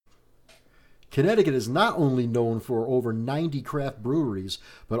Connecticut is not only known for over 90 craft breweries,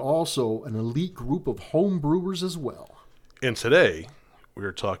 but also an elite group of home brewers as well. And today, we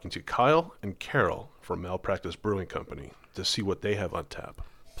are talking to Kyle and Carol from Malpractice Brewing Company to see what they have on tap.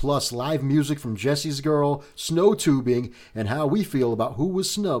 Plus live music from Jesse's Girl, snow tubing, and how we feel about who was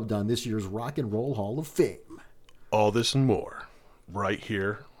snubbed on this year's Rock and Roll Hall of Fame. All this and more, right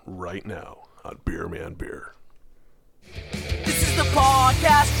here, right now, on Beer Man Beer. This is the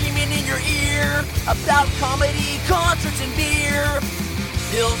podcast streaming in your ear about comedy, concerts, and beer.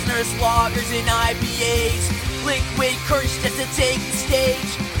 Pilsners, lagers, and IPAs. Liquid courage just to take the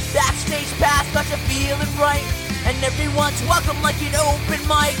stage. Backstage pass, got you feeling right. And everyone's welcome like an open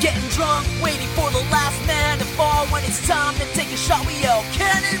mic. Getting drunk, waiting for the last man to fall. When it's time to take a shot, we yell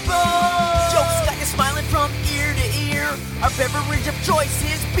cannonball. Jokes got you smiling from ear to ear. Our beverage of choice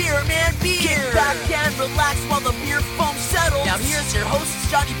is Beer Man Beer. Get back and relax while the beer foam settles. Now here's your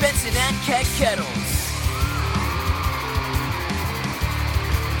hosts, Johnny Benson and Keg Kettles.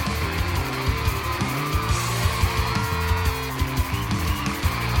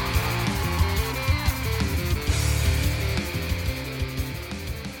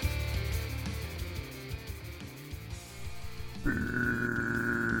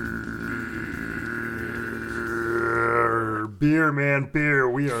 Beer Man Beer,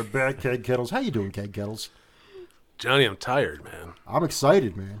 we are back, Keg Kettles. How you doing, Keg Kettles? Johnny, I'm tired, man. I'm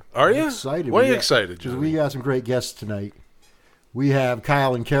excited, man. Are you? Excited. Why are you excited, Johnny? We got some great guests tonight. We have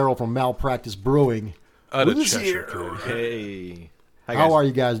Kyle and Carol from Malpractice Brewing. Out of Who's Cheshire, here? Connecticut. Hey. Hi, How are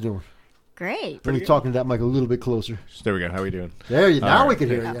you guys doing? Great. Let me talking to that mic a little bit closer. There we go. How are we doing? There you. Now All we right. can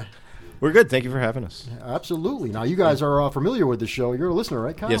hear you. We're good. Thank you for having us. Absolutely. Now you guys are familiar with the show. You're a listener,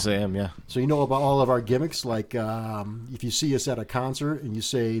 right, Kyle? Yes, I am. Yeah. So you know about all of our gimmicks. Like if you see us at a concert and you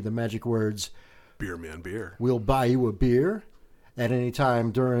say the magic words, Beer Man Beer. "We'll buy you a beer." At any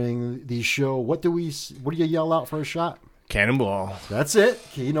time during the show, what do you yell out for a shot? Cannonball. That's it.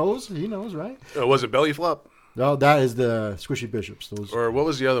 He knows, right? Was it Belly Flop? No, that is the Squishy Bishops. Those. Or what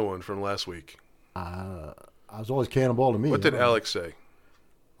was the other one from last week? I was always Cannonball to me. What did Alex say?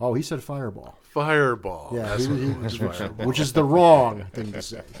 Oh, he said Fireball. Fireball. Yeah, That's what it was, Fireball. which is the wrong thing to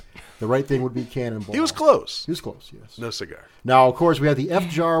say. The right thing would be Cannonball. He was close. He was close, yes. No cigar. Now, of course, we have the F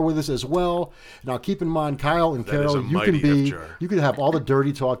jar with us as well. Now, keep in mind, Kyle and That is Carol, a you mighty can F jar. you can have all the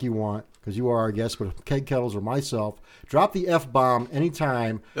dirty talk you want because you are our guest. But if Keg Kettles or myself, drop the F bomb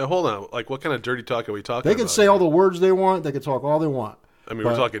anytime. Now, hold on. Like, what kind of dirty talk are we talking They about? can say all the words they want. They can talk all they want. I mean,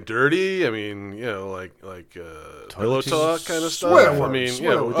 but- we're talking dirty. I mean, like pillow talk kind of stuff. Swear I words, mean,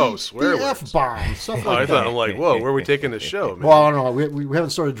 swear words. swear the words. F bomb, stuff Oh, I like thought that. I'm like, whoa, where are we taking this show, man? Well, I don't know. We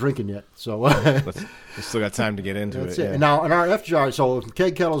haven't started drinking yet, so We still got time to get into that's it. it. Yeah. And now, in our F jar, so if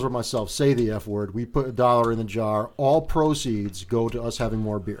Keg Kettles or myself say the F word, we put $1 in the jar. All proceeds go to us having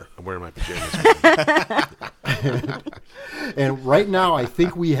more beer. I'm wearing my pajamas. And right now, I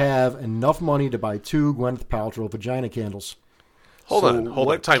think we have enough money to buy 2 Gwyneth Paltrow vagina candles. Hold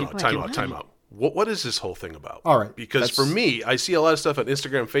on. Time keep out. What is this whole thing about? All right. Because for me, I see a lot of stuff on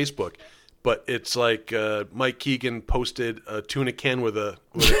Instagram, Facebook, but it's like Mike Keegan posted a tuna can with a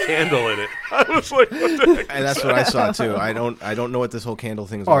candle in it. I was like, what the heck? And that's what I saw too. I don't know what this whole candle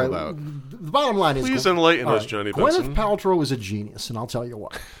thing is All all right. about. The bottom line is, Please enlighten all us, Johnny Gwyneth Benson. Paltrow is a genius, and I'll tell you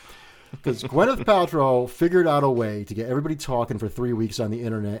why. Because Gwyneth Paltrow figured out a way to get everybody talking for 3 weeks on the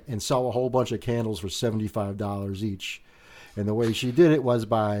internet and sell a whole bunch of candles for $75 each. And the way she did it was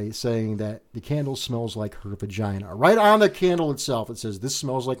by saying that the candle smells like her vagina. Right on the candle itself, it says, "This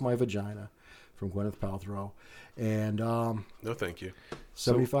smells like my vagina," from Gwyneth Paltrow. And No, thank you.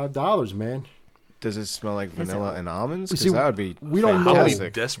 $75, man. Does it smell like vanilla and almonds? See, Because that would be we don't How know. many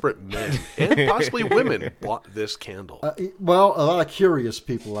fantastic. desperate men and possibly women bought this candle? Well, a lot of curious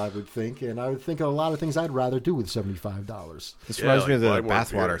people, I would think. And I would think of a lot of things I'd rather do with $75. This Yeah, reminds me of the like buy more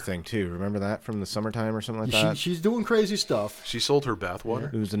bathwater beer. thing too. Remember that from the summertime or something like that? She's doing crazy stuff. She sold her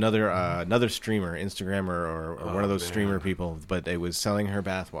bathwater. It was another streamer, Instagrammer, or one of those man. streamer people, but it was selling her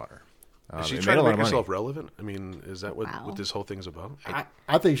bathwater. Is she it trying made to a lot make of money. herself relevant? I mean, is that what Wow. this whole thing's about?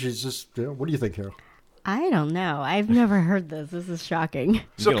 I think she's just. What do you think, Carol? I don't know. I've never heard this. This is shocking.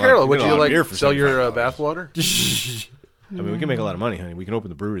 So, get a lot- Carol, you would get a you lot of like beer for sell your $75. bathwater? I mean, we can make a lot of money, honey. We can open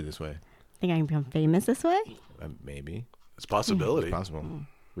the brewery this way. Think I can become famous this way? Maybe. It's a possibility. It's possible.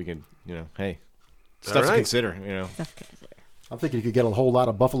 We can, hey, All stuff to right. consider, That's crazy. I'm thinking you could get a whole lot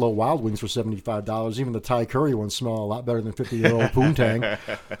of Buffalo Wild Wings for $75. Even the Thai curry ones smell a lot better than 50-year-old Poontang.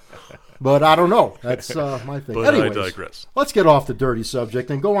 But I don't know. That's my thing. But Anyways, I digress. let's get off the dirty subject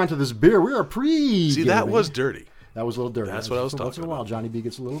and go on to this beer. We are See, that was dirty. That was a little dirty. That's what I was Once talking in a while, about. Johnny B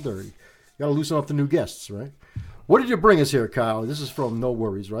gets a little dirty. Got to loosen up the new guests, right? What did you bring us here, Kyle? This is from No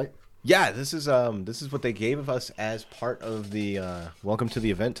Worries, right? Yeah, this is what they gave us as part of the welcome to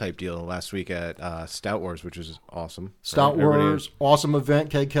the event type deal last week at Stout Wars, which was awesome. Stout Everybody- Wars, awesome event.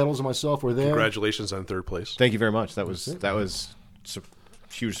 Keg Kettles and myself were there. Congratulations on third place. Thank you very much. That was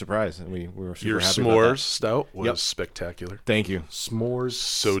huge surprise, and we were super Your happy about s'mores that. stout was Yep. spectacular. Thank you. S'mores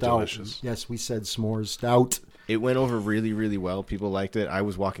So stout. delicious. Yes, we said s'mores stout. It went over really, really well. People liked it. I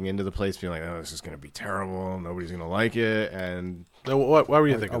was walking into the place being like, "Oh, this is going to be terrible. Nobody's going to like it." And Now, why were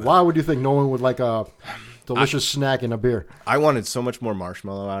you thinking that? Why would you think no one would like a delicious snack and a beer? I wanted so much more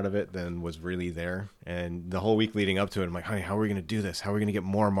marshmallow out of it than was really there. And the whole week leading up to it, I'm like, "Honey, how are we going to do this? How are we going to get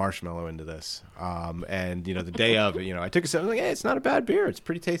more marshmallow into this?" And the day of it, I took a sip. I was like, "Hey, it's not a bad beer. It's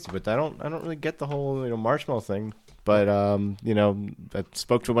pretty tasty." But I don't really get the whole marshmallow thing. But I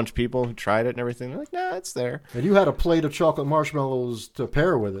spoke to a bunch of people who tried it and everything. They're like, "Nah, it's there." And you had a plate of chocolate marshmallows to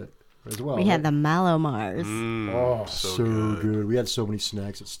pair with it as well. We had the Mallow Mars. Oh, so good. We had so many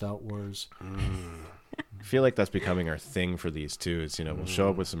snacks at Stout Wars. I feel like that's becoming our thing for these too. Is we'll show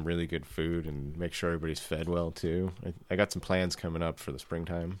up with some really good food and make sure everybody's fed well too. I got some plans coming up for the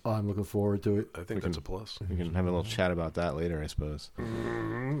springtime. Oh, I'm looking forward to it. I think that's a plus. We can have a little chat about that later, I suppose.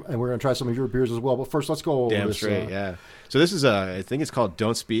 And we're going to try some of your beers as well. But first, let's go over Damn this. straight, yeah. So this is I think it's called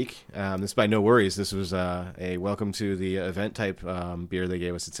Don't Speak. This is by No Worries. This was a welcome to the event type beer they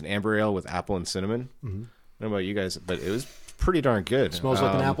gave us. It's an amber ale with apple and cinnamon. I don't know about you guys, but it was pretty darn good. Smells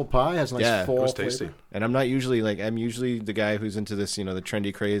like an apple pie. Has a nice yeah, fall It was flavor. tasty. And I'm not usually I'm usually the guy who's into this, the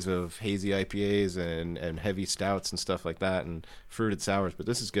trendy craze of hazy IPAs and heavy stouts and stuff like that and fruited sours. But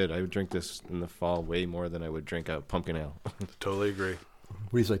this is good. I would drink this in the fall way more than I would drink a pumpkin ale. Totally agree.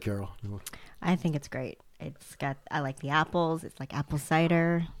 What do you say, Carol? I think it's great. I like the apples. It's like apple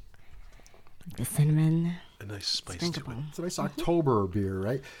cider, like the cinnamon. A nice spice to it. Drinkable. It's a nice October beer,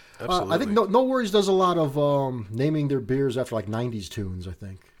 right? Absolutely. I think no Worries does a lot of naming their beers after like 90s tunes, I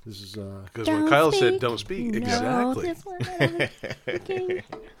think. This is Because when Kyle said don't speak, No, exactly. this one I'm speaking.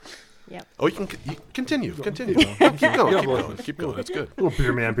 Yep. Oh, you continue. Keep going. Keep going. That's good. a little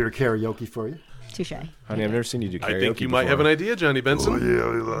beer man beer karaoke for you. Touche. Honey, I've never seen you do karaoke I think you might before. have an idea, Johnny Benson.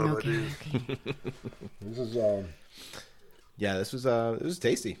 Okay. This is Yeah, this was it was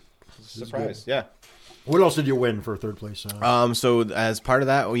tasty. Surprise. Yeah. what else did you win for third place? So as part of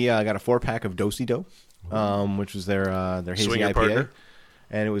that, we got a 4-pack of Dosey Do, which was their hazy Swinging IPA, partner.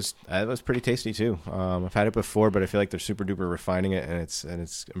 and it was pretty tasty too. I've had it before, but I feel like they're super duper refining it, and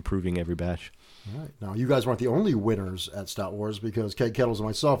it's improving every batch. All right. Now, you guys weren't the only winners at Stout Wars because Keg Kettles and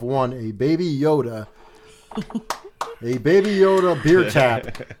myself won a Baby Yoda. A Baby Yoda beer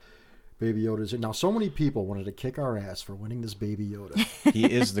tap. Baby Yoda's now. So many people wanted to kick our ass for winning this Baby Yoda. He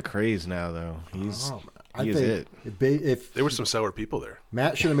is the craze now, though. I He is think if There were some sour people there.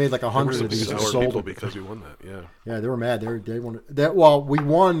 Matt should have made like There were 100 some of these and sour sold people them. because we won that. Yeah. Yeah, they were mad. They wanted that. Well, we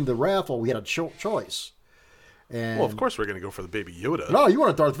won the raffle. We had a choice. And Well, of course we're going to go for the Baby Yoda. No, you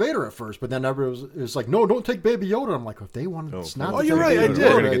wanted Darth Vader at first, but then everybody was like, no, don't take Baby Yoda. I'm like, if they wanted, it's not. Oh, to you're take right. I Baby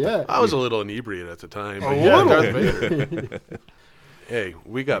did. Yoda, yeah. I was a little inebriated at the time. But A yeah, little. Darth Vader. Hey,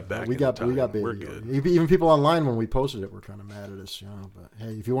 we got back. We in got time. Baby We're Yoda. good. Even people online when we posted it were kind of mad at us, But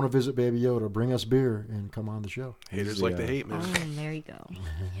hey, if you want to visit Baby Yoda, bring us beer and come on the show. Haters like to hate, man. Oh, there you go.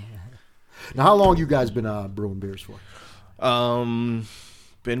 Now, how long you guys been brewing beers for?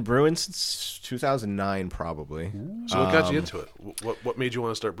 Been brewing since 2009, probably. So what got you into it? What made you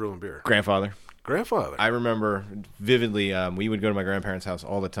want to start brewing beer? Grandfather. Grandfather. I remember vividly. We would go to my grandparents' house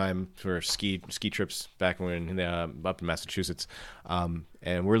all the time for ski trips back when up in Massachusetts,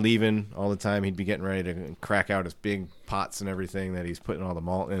 and we're leaving all the time. He'd be getting ready to crack out his big pots and everything that he's putting all the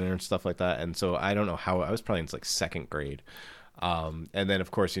malt in there and stuff like that. And so I don't know how I was probably in like second grade. And then, of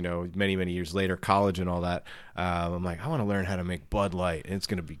course, many, many years later, college and all that, I'm like, I want to learn how to make Bud Light, and it's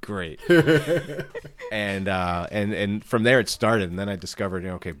going to be great. and from there it started, and then I discovered,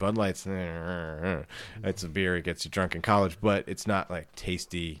 okay, Bud Light's it's a beer, it gets you drunk in college, but it's not like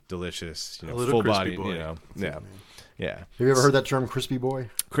tasty, delicious, little full crispy body, boy. yeah. Have you ever heard that term, crispy boy?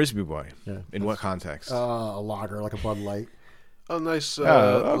 Crispy boy. Yeah. In what context? A lager, like a Bud Light. A nice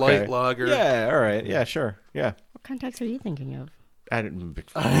Okay. light lager. Yeah, all right. Yeah, sure. Yeah. What context are you thinking of? I didn't.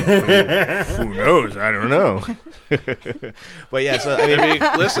 Who knows? I don't know. But yeah, so I mean,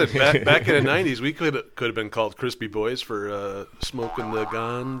 Listen, back in the '90s, we could have been called crispy boys for smoking the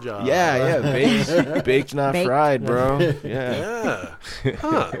ganja. baked, not Baked. fried, bro. Yeah. Yeah.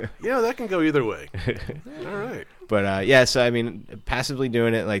 Huh. That can go either way. All right. But so I mean, passively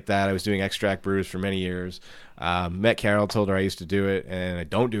doing it like that. I was doing extract brews for many years. Met Carol, told her I used to do it, and I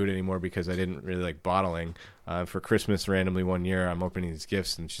don't do it anymore because I didn't really like bottling. For Christmas, randomly one year, I'm opening these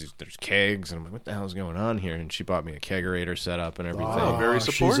gifts, and there's kegs, and I'm like, what the hell's going on here? And she bought me a kegerator setup and everything. Oh, very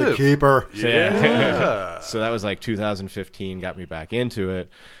supportive. She's a keeper. Yeah. So that was like 2015, got me back into it.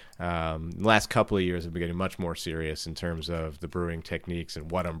 Last couple of years have been getting much more serious in terms of the brewing techniques and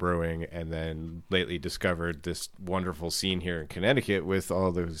what I'm brewing, and then lately discovered this wonderful scene here in Connecticut with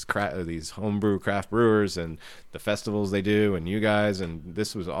all those these homebrew craft brewers and the festivals they do, and you guys, and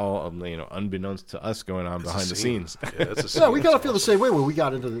this was all unbeknownst to us going on behind the scenes. Yeah, it's a scene. Yeah, we kind of feel the same way when we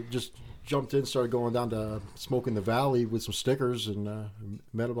got into just jumped in, started going down to Smoke in the Valley with some stickers, and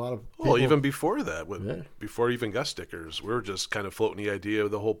met a lot of people. Well, even before that, Yeah. before we even got stickers, we were just kind of floating the idea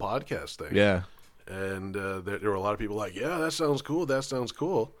of the whole podcast thing. Yeah. And there were a lot of people like, yeah, that sounds cool. That sounds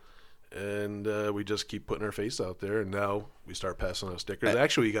cool. And we just keep putting our face out there, and now we start passing out stickers.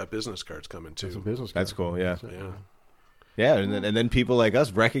 Actually, we got business cards coming too. Some business That's cards. cool, yeah. Yeah. Yeah, and then people like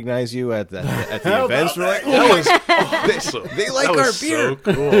us recognize you at the events. We're like, That was awesome. they like That our was beer. So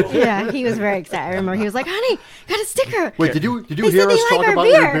cool. Yeah, he was very excited. I remember he was like, "Honey, got a sticker." Wait, did you They hear said they us like talk our about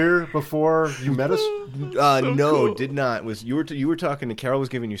beer. your beer before you met us? No, cool. did not. You were talking to Carol, was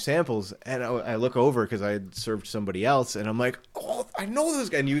giving you samples, and I look over because I had served somebody else, and I'm like, oh, I know this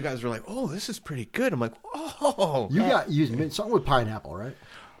guy. And you guys were like, oh, this is pretty good. I'm like, oh. You made something with pineapple, right?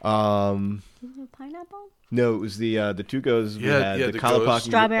 Pineapple, No, it was the two goes. We Yeah, had yeah, the the Kalapaki, goes.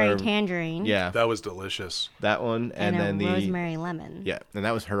 strawberry, tangerine, Yeah, That was delicious. that one, and a then the rosemary lemon. Yeah, and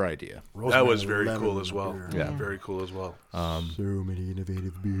that was her idea. That was Rosemary very lemon cool as well. beer. Yeah. Very cool as well. So many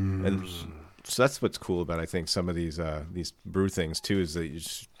innovative beers. And so that's what's cool about, I think, some of these brew things too, is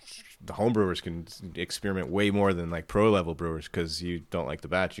that the home brewers can experiment way more than like pro level brewers, because you don't like the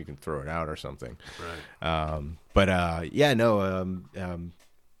batch, you can throw it out or something. Right.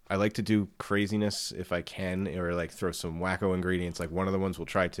 I like to do craziness if I can, or like throw some wacko ingredients. Like one of the ones we'll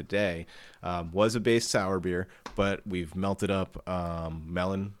try today was a base sour beer, but we've melted up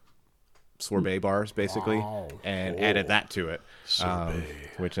melon sorbet bars basically, Wow. and added that to it, Sorbet.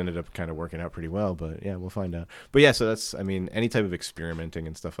 which ended up kind of working out pretty well. But yeah, we'll find out. But yeah, so that's, I mean, any type of experimenting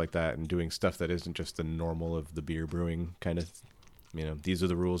and stuff like that, and doing stuff that isn't just the normal of the beer brewing kind of, these are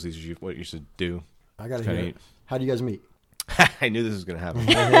the rules, these are what you should do. I got to kinda hear it. How do you guys meet? I knew this was gonna happen.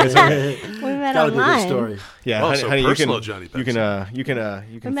 We met Gotta be a good online. story. Yeah, Oh, so honey, personal, you Johnny can, you can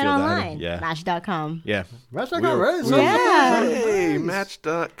We feel met that. online. Yeah, Match.com. yeah. Match.com, right? Yeah. Hey,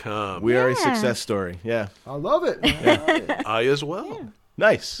 Match.com. We are a Yeah. success story. Yeah, I love it. I love it. I as well.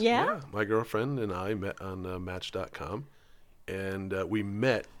 nice. Yeah. My girlfriend and I met on Match.com, and we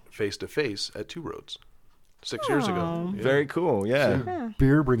met face to face at Two Roads 6 years ago. Yeah. Very cool. Yeah.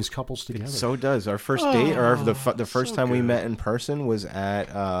 Beer brings couples together. So does our first date, or the first so time we good. met in person was at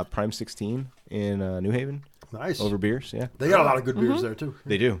Prime 16 in New Haven Nice. over beers. Yeah, They got a lot of good beers there, too.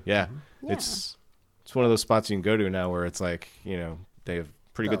 they do. Yeah, it's one of those spots you can go to now where it's like, they have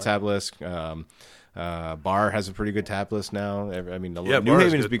pretty good tap list. Bar has a pretty good tap list now. I mean, Yeah, New Bar is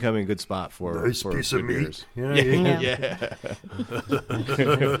Haven is good. becoming a good spot for Nice for piece good of meat. beers. Yeah. Yeah.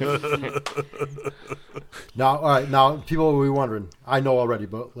 Now, all right. Now, people will be wondering. I know already,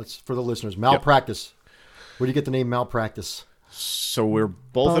 but for the listeners. Malpractice. Where do you get the name Malpractice? So we're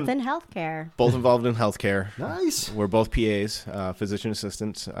both Both in healthcare. both involved in healthcare. Nice. We're both PAs, physician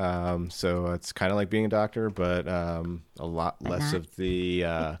assistants. So it's kind of like being a doctor, but a lot less not. of the,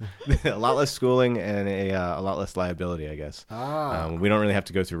 a lot less schooling and a lot less liability, I guess. We don't really have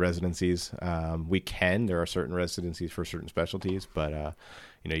to go through residencies. We can. There are certain residencies for certain specialties, but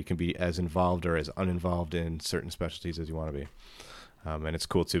you can be as involved or as uninvolved in certain specialties as you want to be. And it's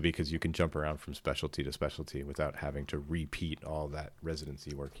cool too because you can jump around from specialty to specialty without having to repeat all that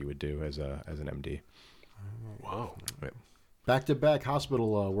residency work you would do as an MD. Wow. Right. Back-to-back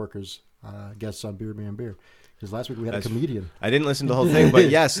hospital workers guests on Beer Man Beer. Because last week we had a comedian. I didn't listen to the whole thing, but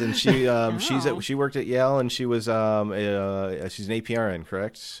yes, and she she worked at Yale, and she was she's an APRN,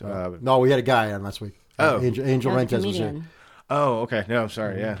 correct? No, we had a guy on last week. Oh. Angel That was a Rentes was here. comedian. Oh, okay. No, I'm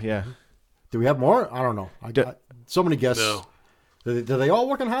sorry. Yeah. Do we have more? I don't know. So many guests. No. Do they all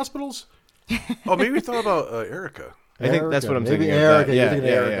work in hospitals? Oh, maybe we thought about Erica. I think that's what I'm Maybe thinking. Erica. Of. You're Yeah, thinking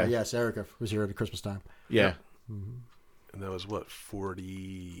of yeah, Erica. yeah. Yes, Erica was here at Christmas time. Yeah. And that was what,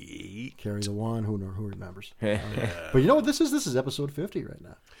 48? Carry the one. Who remembers? But you know what this is? This is episode 50 right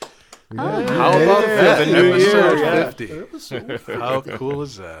now. How about that? The new Episode year, 50. Episode How cool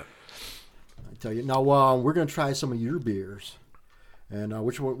is that? I tell you. Now we're gonna try some of your beers, and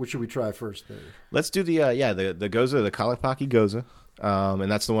which should we try first? There. Let's do the Goza, the Kalapaki Goza, and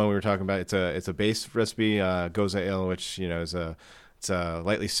that's the one we were talking about. It's a base recipe Goza ale, which it's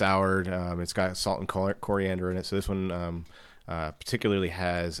lightly soured. It's got salt and coriander in it. So this one particularly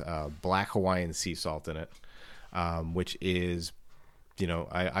has black Hawaiian sea salt in it. which is,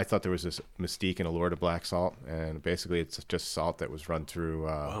 I thought there was this mystique and allure to black salt, and basically it's just salt that was run through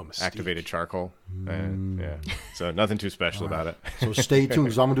activated charcoal. And, yeah, so nothing too special about it. So stay tuned,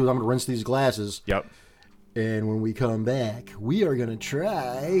 because I'm gonna rinse these glasses. Yep. And when we come back, we are gonna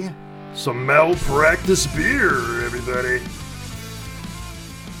try some Malpractice beer, everybody.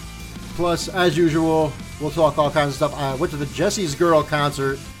 Plus, as usual, we'll talk all kinds of stuff. I went to the Jesse's Girl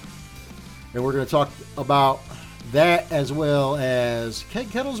concert, and we're gonna talk about that, as well as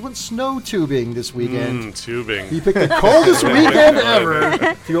Keg Kettles went snow tubing this weekend. Tubing. He picked the coldest weekend ever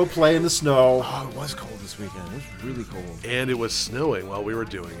to go play in the snow. Oh, it was cold this weekend. It was really cold. And it was snowing while we were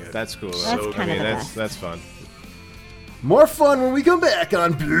doing it. That's cool. That's kind of the best. That's fun. More fun when we come back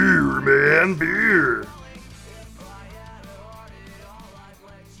on Beer, Man, Beer.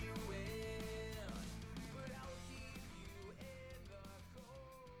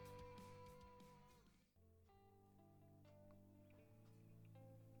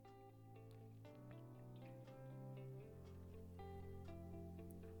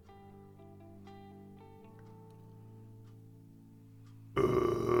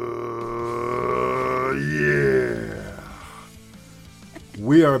 Yeah.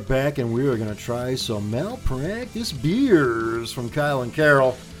 We are back, and we are going to try some Malpractice beers from Kyle and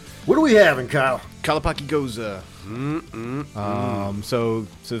Carol. What are we having, Kyle? Kalapaki Goza. So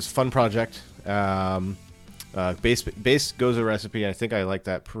it's a fun project. Base Goza recipe. I think I like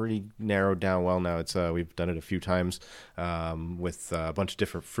that pretty narrowed down well now. It's we've done it a few times with a bunch of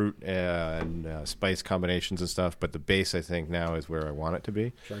different fruit and spice combinations and stuff. But the base, I think, now is where I want it to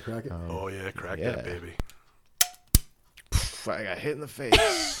be. Should I crack it? Oh, yeah, crack that baby. I got hit in the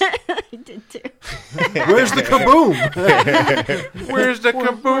face. I did too. Where's the kaboom? Where's the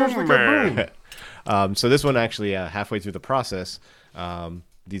kaboom, man? So this one actually, halfway through the process,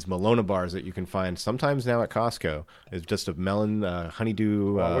 these Malona bars that you can find sometimes now at Costco is just a melon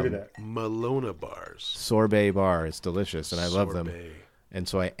honeydew Look at that. Malona bars. sorbet bar. It's delicious, and I love them. Sorbet. And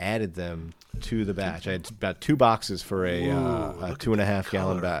so I added them to the batch. I had about 2 boxes for a 2.5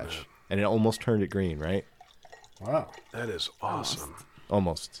 gallon color, batch, man. and it almost turned it green, right? Wow. That is awesome.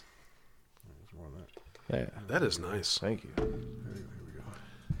 Almost. Yeah. That is nice. Thank you.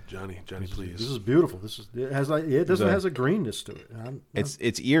 Johnny, please. This is beautiful. It has has a greenness to it.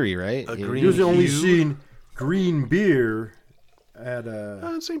 It's eerie, right? A You- green- Usually only hue? seen green beer at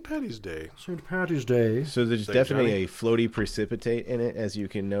St. Patty's Day. St. Patty's Day. So there's Thank definitely Johnny. a floaty precipitate in it, as you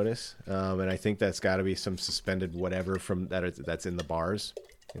can notice, and I think that's got to be some suspended whatever from that's in the bars.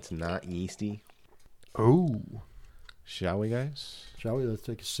 It's not yeasty. Oh. Shall we, guys? Shall we? Let's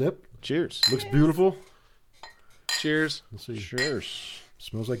take a sip. Cheers. Looks beautiful. Cheers. Let's see. Cheers.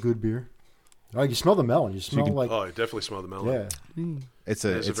 Smells like good beer. Oh, you smell the melon. You smell can- like Oh, I definitely smell the melon. yeah. It's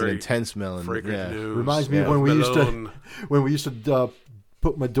It's a an very intense melon. Fragrant Yeah. news. Reminds me of Yeah. when we used to Melon.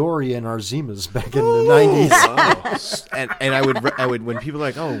 put Midori in our Zimas back in the 90s. Wow. And I would when people are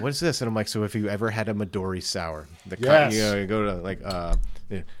like, oh, what's this? And I'm like, so if you ever had a Midori sour, Yes. you go to like $5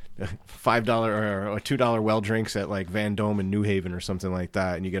 or $2 well drinks at like Van Dome in New Haven or something like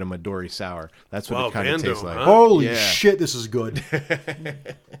that, and you get a Midori sour. That's what Wow, it kind Van of tastes Dome, like. huh? Holy Yeah. shit, this is good.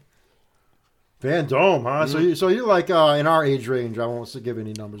 Van Dome, huh? So you're like in our age range. I won't give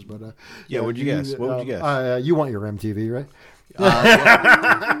any numbers, but what'd you guess? What would you guess? You want your MTV, right?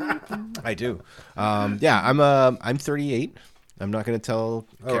 I do. I'm 38. I'm not going to tell.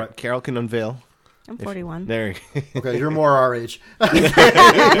 All right. Carol can unveil. I'm 41. There. Okay, you're more our age.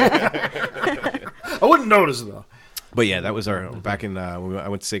 I wouldn't notice though. But yeah, that was our back in. I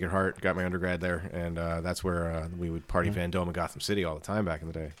went to Sacred Heart, got my undergrad there, and that's where we would party Van Dome and Gotham City all the time back in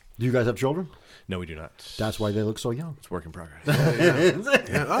the day. Do you guys have children? No, we do not. That's why they look so young. It's work in progress.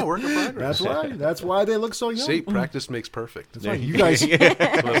 Yeah. Oh, work in progress. That's why. That's why they look so young. See, practice makes perfect. That's right. You guys,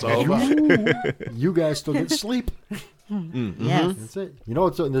 That's what it's all about. you guys still get sleep. Yes. That's it. You know,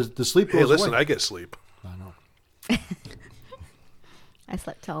 the sleep goes Hey, listen, away. I get sleep. I know. I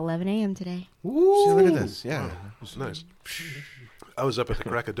slept till 11 a.m. today. Ooh, See, look at this. Yeah. It's nice. I was up at the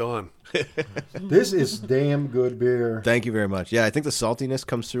crack of dawn. this is damn good beer. Thank you very much. Yeah, I think the saltiness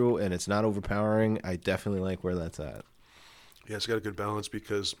comes through, and it's not overpowering. I definitely like where that's at. Yeah, it's got a good balance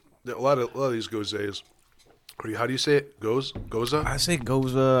because a lot of these gozes. How do you say it? Goza? I say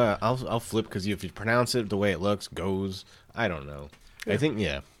Goza. I'll flip because if you pronounce it the way it looks, goes. I don't know. I think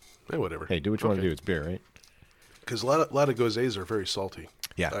Hey, whatever. Hey, do what you want to do. It's beer, right? Because a lot of gozes are very salty.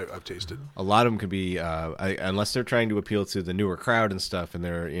 Yeah. I've tasted. A lot of them could be, unless they're trying to appeal to the newer crowd and stuff, and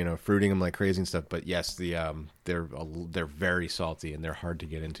they're fruiting them like crazy and stuff. But yes, they're very salty and they're hard to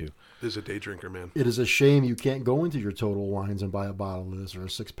get into. This is a day drinker, man. It is a shame you can't go into your Total Wines and buy a bottle of this or a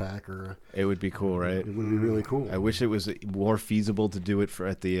 6-pack or. It would be cool, right? It would be really cool. I wish it was more feasible to do it for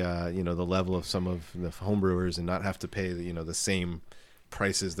at the the level of some of the homebrewers and not have to pay the same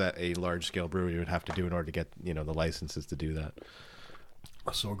prices that a large scale brewery would have to do in order to get the licenses to do that.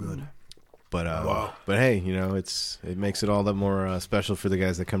 So good. But Wow. but hey, it makes it all that more special for the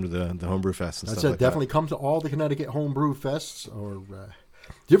guys that come to the homebrew fest and That's stuff it. like Definitely come to all the Connecticut homebrew fests. Or do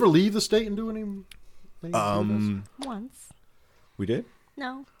you ever leave the state and do any? Once. We did.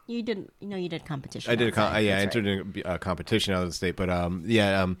 No, you didn't. You did competition. I did I That's entered right. a competition out of the state, but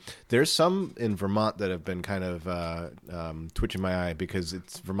there's some in Vermont that have been kind of twitching my eye because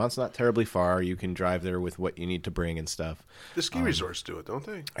Vermont's not terribly far. You can drive there with what you need to bring and stuff. The ski resorts do it, don't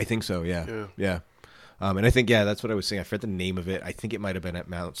they? I think so. Yeah. Yeah. And I think that's what I was saying. I forget the name of it. I think it might have been at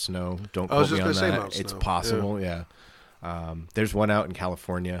Mount Snow. Don't I was quote me on just gonna say that. Mount It's Snow. possible. Yeah. There's one out in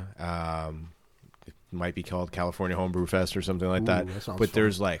California. It might be called California Homebrew Fest or something like that. that sounds But fun.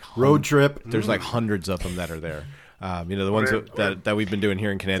 there's like Road trip. There's like hundreds of them that are there. The ones that we've been doing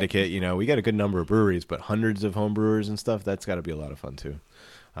here in Connecticut. We got a good number of breweries, but hundreds of home brewers and stuff. That's got to be a lot of fun too.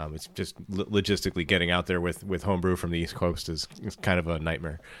 It's just logistically getting out there with homebrew from the East Coast is kind of a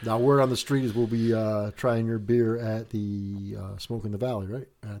nightmare. Now, word on the street is we'll be trying your beer at the Smoke in the Valley, right?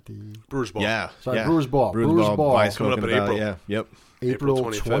 At the Brewers Ball. Yeah, Sorry, yeah. Brewers Ball. Brewers Brewers Ball. Ball. By Coming up Smoking in Valley, April. Yeah, yep.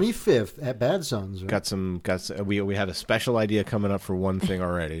 April April 25th at Bad Sons. Right? We have a special idea coming up for one thing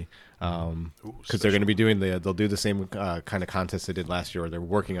already. Because they're going to be they'll do the same kind of contest they did last year. Or they're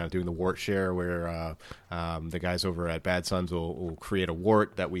working on doing the wort share, where the guys over at Bad Sons will create a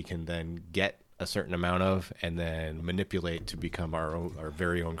wort that we can then get a certain amount of, and then manipulate to become our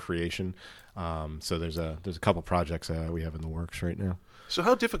very own creation. So there's a couple projects we have in the works right now. So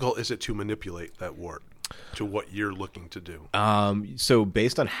how difficult is it to manipulate that wort to what you're looking to do? So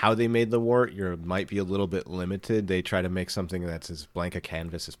based on how they made the wort, you might be a little bit limited. They try to make something that's as blank a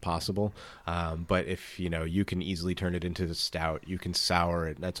canvas as possible. But if you can easily turn it into a stout, you can sour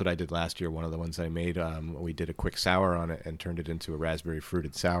it. That's what I did last year. One of the ones I made, we did a quick sour on it and turned it into a raspberry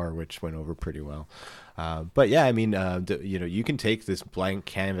fruited sour, which went over pretty well. But yeah, I mean, you can take this blank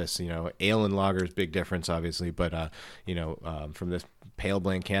canvas. Ale and lager is big difference, obviously, but from this pale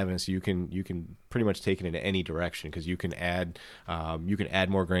blank canvas, you can pretty much take it in any direction because you can add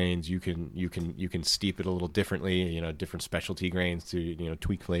more grains. You can steep it a little differently. Different specialty grains to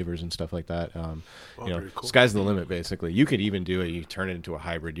tweak flavors and stuff like that. Very cool. Sky's the limit basically. You could even do it. You turn it into a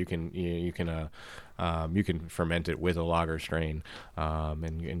hybrid. You can ferment it with a lager strain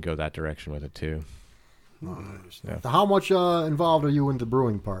and go that direction with it too. Yeah. So how much involved are you in the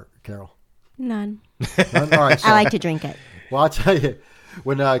brewing part, Carol? None. All right. So, I like to drink it. well, I'll tell you,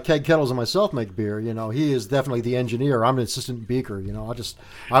 when Keg Kettles and myself make beer, he is definitely the engineer. I'm an assistant beaker.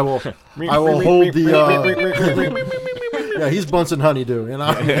 I will hold the. Yeah, he's Bunsen Honeydew,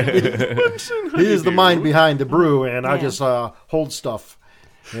 he is the mind behind the brew, and I just hold stuff,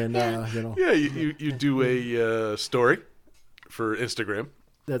 and Yeah, you do a story for Instagram.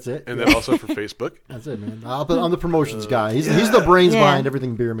 That's it. And then also for Facebook. That's it, man. I'm the promotions guy. He's the brains behind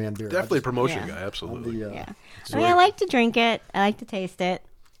everything Beer Man Beer. Definitely a promotion guy, absolutely. Yeah. I like to drink it. I like to taste it.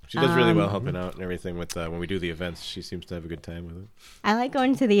 She does really well helping out and everything with when we do the events. She seems to have a good time with it. I like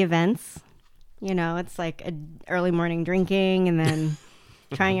going to the events. It's like an early morning drinking and then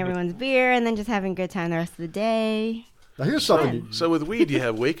trying everyone's beer and then just having a good time the rest of the day. Now here's something. So with weed, you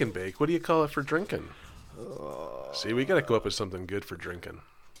have wake and bake. What do you call it for drinking? See, we got to go up with something good for drinking.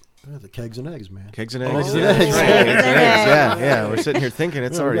 The kegs and eggs, man. Kegs and eggs. Eggs and Yeah, eggs. that's right. Eggs and eggs. Yeah. We're sitting here thinking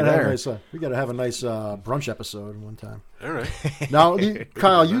it's already there. We got to have a nice brunch episode one time. All right. Now,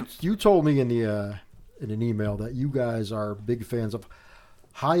 Kyle, you told me in an email that you guys are big fans of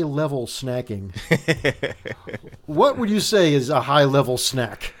high level snacking. What would you say is a high level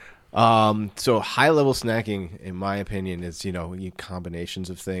snack? So high level snacking, in my opinion, is combinations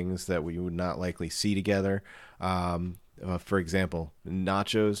of things that we would not likely see together. For example,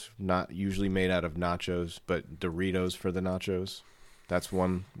 nachos, not usually made out of nachos, but Doritos for the nachos. That's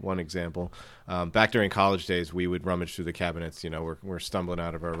one example. Back during college days, we would rummage through the cabinets. We're stumbling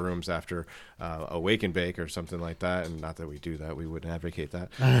out of our rooms after a wake and bake or something like that. And not that we do that, we wouldn't advocate that.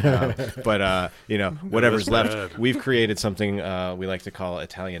 But whatever's left, we've created something we like to call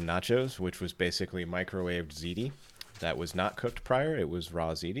Italian nachos, which was basically microwaved ziti. that was not cooked prior. It was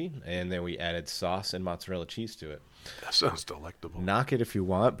raw ziti, and then we added sauce and mozzarella cheese to it. That sounds delectable. Knock it if you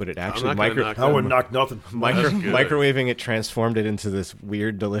want, but it actually not gonna knock I wouldn't knock nothing. microwaving it transformed it into this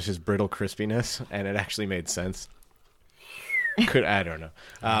weird, delicious, brittle crispiness, and it actually made sense. I don't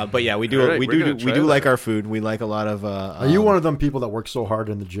know, but yeah, we do All right, we we're do gonna we try do that. like our food. We like a lot of. Are you one of them people that work so hard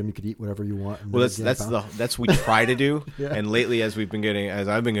in the gym you could eat whatever you want? And Well, then get pound? that's what we try to do. Yeah. And lately, as I've been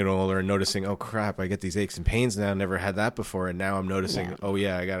getting older and noticing, oh crap, I get these aches and pains now. Never had that before, and now I'm noticing, Yeah. oh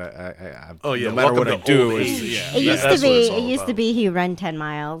yeah, I gotta. Oh, yeah, no matter what I welcome to do, old is, age. yeah, It used to that's what it's be. all It used to about. be he run 10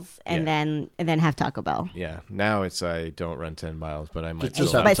 miles and Yeah. then have Taco Bell. yeah. Now it's I don't run 10 miles, but I might Just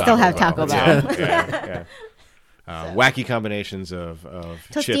still have have But still have Taco Bell. Yeah. Wacky combinations of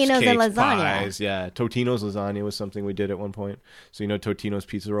chips, Tostinos and cakes, lasagna. pies. Yeah, Totino's lasagna was something we did at one point. So Totino's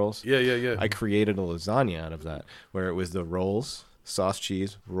pizza rolls. Yeah. I created a lasagna out of that, where it was the rolls, sauce,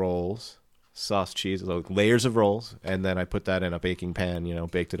 cheese, rolls, sauce, cheese, like layers of rolls, and then I put that in a baking pan.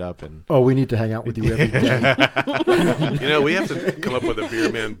 Baked it up, and Oh, we need to hang out with you every day. We have to come up with a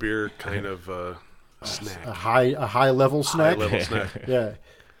beer man beer kind of snack. a high level snack. High level snack. Yeah.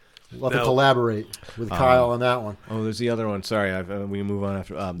 We'll have to Now- collaborate with Kyle on that one. oh, there's the other one. Sorry, we can move on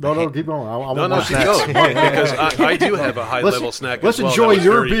after. No, keep going. I want No, more keep snacks. going. Because I do have a high Let's- level snack. Let's as well. enjoy That was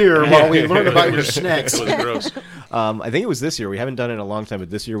your very- beer while we learn about your snacks. It was gross. I think it was this year. We haven't done it in a long time, but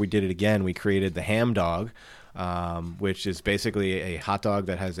this year we did it again. We created the ham dog, which is basically a hot dog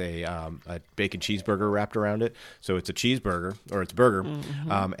that has a bacon cheeseburger wrapped around it. So it's a cheeseburger, or it's a burger,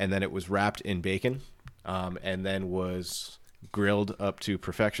 and then it was wrapped in bacon, and then was grilled up to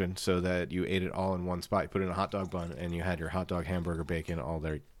perfection so that you ate it all in one spot. You put it in a hot dog bun, and you had your hot dog, hamburger, bacon all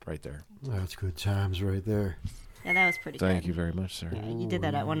there, right there. That's good times right there. Yeah, that was pretty Thank good. you very much, sir. Yeah, you did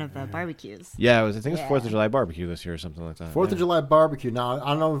that at one of the barbecues. Yeah, I think it was Yeah. 4th of July barbecue this year or something like that. 4th of Yeah. July barbecue. Now, I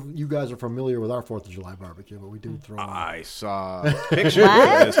don't know if you guys are familiar with our 4th of July barbecue, but we do throw I saw pictures of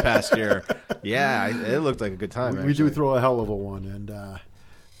it this past year. Yeah, it looked like a good time. we do actually. throw a hell of a one.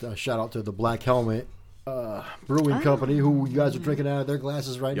 And shout out to the Black Helmet Brewing Company, who you guys are drinking out of their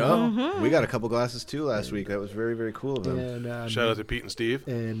glasses right now. We got a couple glasses too last week. That was very, very cool of them. And Shout out to Pete and Steve.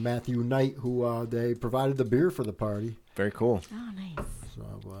 and Matthew Knight, who they provided the beer for the party. Very cool. Oh, nice. So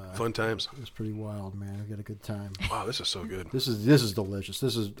Fun times. it was pretty wild, man. We had a good time. Wow, this is so good. This is delicious.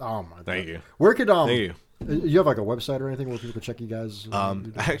 This is oh my god. Thank you. Where could Thank you. You have like a website or anything where people can check you guys?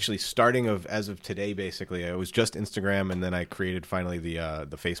 Actually, as of today, basically, it was just Instagram, and then I created finally the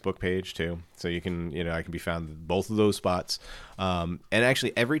Facebook page too. So you can, I can be found in both of those spots. And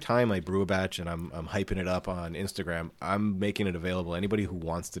actually, every time I brew a batch and I'm hyping it up on Instagram, I'm making it available. Anybody who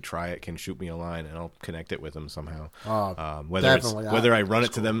wants to try it can shoot me a line, and I'll connect it with them somehow. Definitely. Whether I run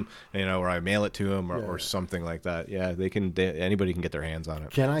it to them, or I mail it to them, or something like that. Yeah, anybody can get their hands on it.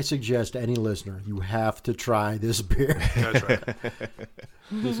 Can I suggest to any listener, you have to try this beer. That's right.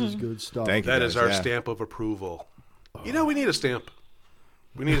 This is good stuff. Thank you. That guys, is our yeah. stamp of approval. We need a stamp.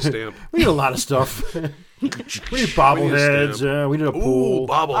 We need a stamp. We need a lot of stuff. we need bobbleheads. stamp. We need a pool. Ooh,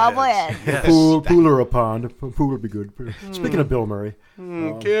 bobbleheads. Bobblehead. Pool or a pond. A pool would be good. Speaking of Bill Murray,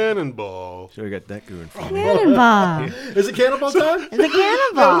 Cannonball. So we got that going for me. Cannonball. is it Cannonball time? It's a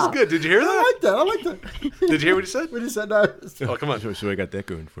cannonball. That was good. Did you hear I that? like that. I like that. Did you hear what he said? When he said that, Oh, come on. So I got that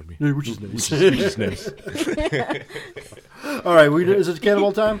going for me. which is nice. It's nice. All right, is it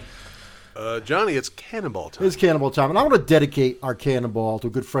Cannonball time? Johnny, it's cannonball time. It's Cannonball time, and I want to dedicate our Cannonball to a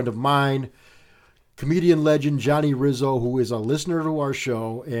good friend of mine, comedian legend Johnny Rizzo, who is a listener to our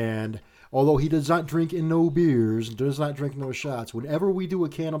show. And although he does not drink in no beers, does not drink no shots, whenever we do a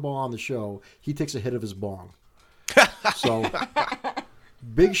Cannonball on the show, he takes a hit of his bong. So,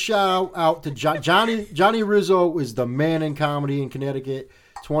 big shout out to Johnny. Johnny Rizzo is the man in comedy in Connecticut.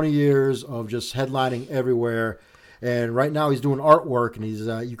 20 years of just headlining everywhere. And right now he's doing artwork, and he's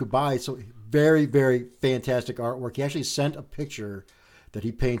you could buy some very, very fantastic artwork. He actually sent a picture that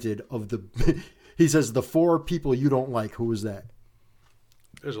he painted of the. He says the 4 people you don't like. Who is that?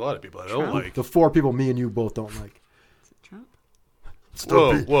 There's a lot of people I don't like. The 4 people me and you both don't like. Trump?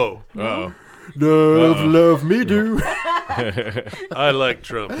 Whoa. Uh-oh. Love me do. I like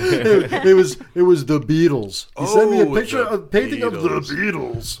Trump. it was the Beatles. He sent me a picture the of painting of the Beatles.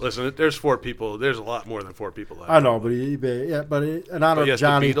 Beatles. Listen, there's 4 people. There's a lot more than 4 people. I know, but in honor But yes, of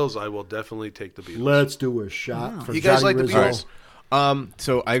Johnny, the Beatles, I will definitely take the Beatles. let's do a shot for You guys Johnny like the Rizzo. Beatles?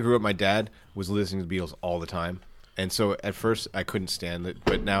 So I grew up. My dad was listening to the Beatles all the time, and so at first I couldn't stand it,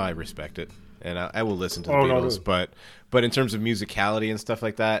 but now I respect it, and I will listen to the Beatles. No. But in terms of musicality and stuff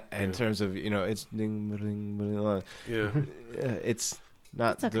like that, and in terms of it's ding, ding, ding, Yeah. it's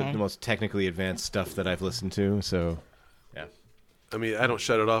not It's okay. the most technically advanced stuff that I've listened to. So yeah, I mean, I don't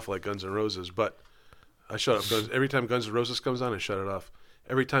shut it off like Guns N' Roses, but I shut off Guns. Every time Guns N' Roses comes on, I shut it off.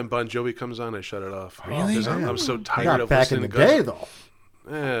 Every time Bon Jovi comes on, I shut it off. Really? Because I'm so tired Not of back in listening the to Guns. day, though.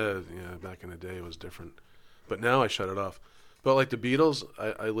 Yeah, back in the day it was different. But now I shut it off. But like the Beatles,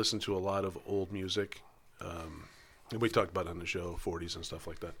 I listen to a lot of old music. And we talked about it on the show, 40s and stuff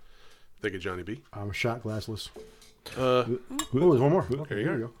like that. Think of Johnny B. I'm shot glassless. Oh, there's one more. Okay,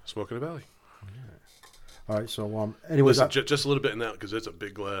 There you go. Smoke in the Valley. All right, so anyways, Listen, just a little bit now because it's a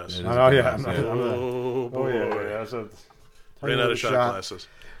big glass. I know, yeah. Oh, boy. Ran out of shot glasses.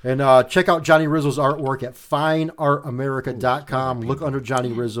 And check out Johnny Rizzo's artwork at fineartamerica.com. Look under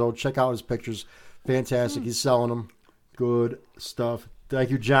Johnny Rizzo. Check out his pictures. Fantastic. He's selling them. Good stuff. Thank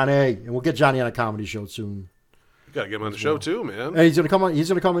you, Johnny. And we'll get Johnny on a comedy show soon. You got to get him on the show too, man. And he's gonna come on. He's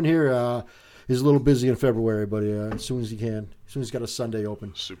gonna come in here. He's a little busy in February, but as soon as he can, as soon as he's got a Sunday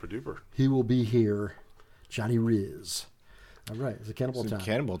open, Super duper. he will be here. Johnny Riz. All right, it's a cannibal time.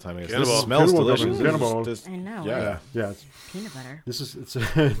 Cannibal time. I guess. Cannibal. This smells Cannibal delicious. time. Cannibal. This- I know. Yeah. Right? Yeah, it's, Peanut butter. this is it's.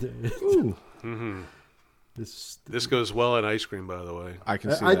 This This goes well in ice cream, by the way. I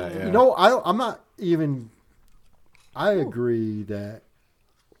can see that. Yeah. You know, I'm not even. I agree that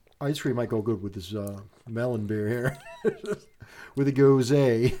ice cream might go good with this melon beer here, with a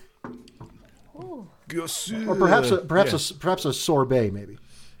gose, or perhaps a sorbet, maybe.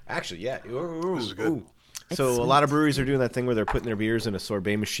 Actually, yeah. This is good. So a lot of breweries are doing that thing where they're putting their beers in a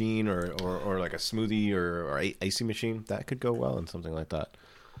sorbet machine or like a smoothie or icy machine. That could go well in something like that.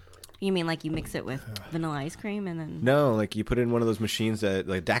 You mean like you mix it with vanilla ice cream and then? No, like you put it in one of those machines that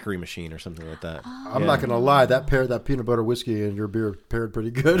like daiquiri machine or something like that. I'm not gonna lie, that peanut butter whiskey and your beer paired pretty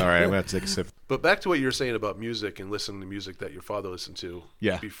good. All right, I'm gonna have to take a sip. But back to what you were saying about music and listening to music that your father listened to.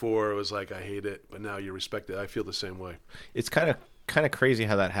 Yeah. Before it was like, I hate it, but now you respect it. I feel the same way. It's kind of crazy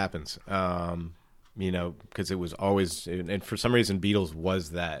how that happens. You know, because it was always, and for some reason, Beatles was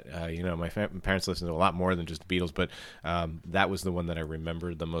that. You know, my parents listened to a lot more than just the Beatles, but that was the one that I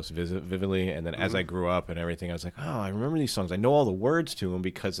remembered the most vividly. And then as I grew up and everything, I was like, oh, I remember these songs. I know all the words to them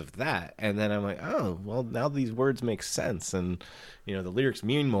because of that. And then I'm like, oh, well, now these words make sense, and you know, the lyrics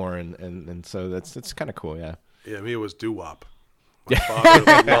mean more, and so that's kind of cool, yeah. Yeah, me it was doo-wop. My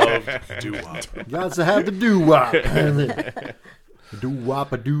father loved doo-wop. Got to have the doo wop. Doo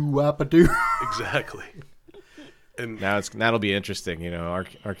wop a doo wop a doo. Exactly. And That'll be interesting, you know.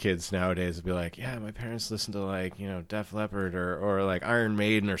 Our kids nowadays will be like, yeah, my parents listen to like, you know, Def Leppard or like Iron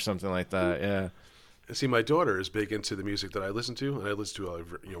Maiden or something like that. Yeah. see, my daughter is big into the music that I listen to, and I listen to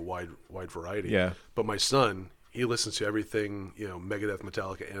a wide variety. Yeah. But my son, he listens to everything, you know, Megadeth,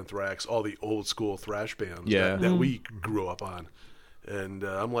 Metallica, Anthrax, all the old school thrash bands that we grew up on. And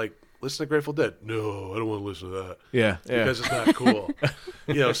I'm like, listen to Grateful Dead. No, I don't want to listen to that. Yeah. Because it's not cool.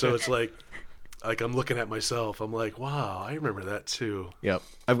 You know, so it's like I'm looking at myself. I'm like, wow, I remember that too. Yep.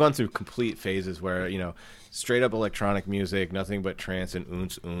 I've gone through complete phases where, you know, straight up electronic music, nothing but trance and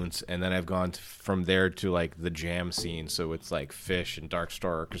oons. And then I've gone from there to like the jam scene. So it's like Fish and Dark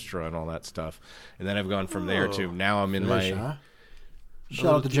Star Orchestra and all that stuff. And then I've gone from there to now I'm in Fish, my... huh?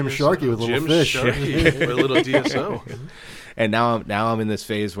 Shout out to Jim Sharkey with Little Jim Fish. Sharkey with a little DSO. And now I'm in this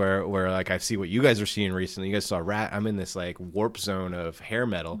phase where like I see what you guys are seeing recently. You guys saw Rat. I'm in this like warp zone of hair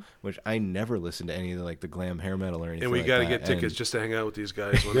metal, which I never listened to any of the, like the glam hair metal or anything. And we like got to that. get tickets just to hang out with these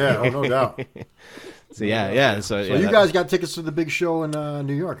guys. Yeah, oh, no doubt. So yeah. So you guys got tickets to the big show in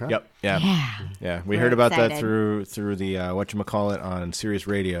New York, huh? Yep. Yeah. We heard about that through the whatchamacallit on Sirius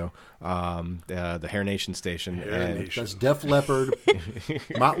Radio, the Hair Nation station. That's Def Leppard,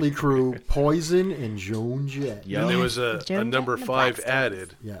 Motley Crue, Poison, and Joan Jett. And there was a number 5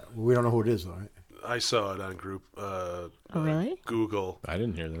 added. Yeah, we don't know who it is, though, right? I saw it on group. Really? Google. I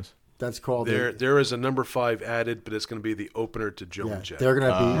didn't hear this. That's called There is a number 5 added, but it's going to be the opener to Joan Jett. They're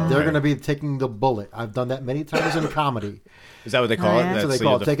gonna be taking the bullet. I've done that many times in comedy. Is that what they call it? That's what they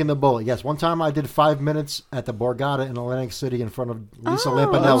call it, taking the bullet. Yes, one time I did 5 minutes at the Borgata in Atlantic City in front of Lisa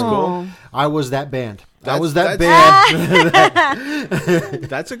Lampanelli. That's cool. I was that band. That's band.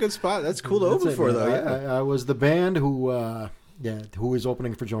 That's a good spot. That's cool to open for, though. Yeah. I was the band who is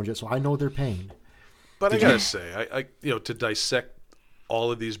opening for Joan Jett, so I know their pain. But I gotta say, I to dissect all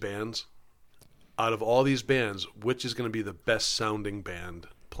of these bands, out of all these bands, which is going to be the best sounding band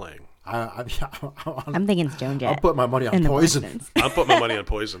playing? I'm thinking it's Joan Jett. I'll put my money on Poison. I'm putting my money on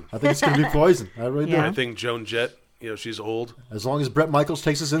Poison. I think it's going to be Poison. I really do. I think Joan Jett, she's old. As long as Bret Michaels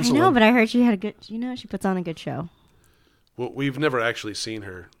takes his insulin. I know, but I heard she had a good. She puts on a good show. Well, we've never actually seen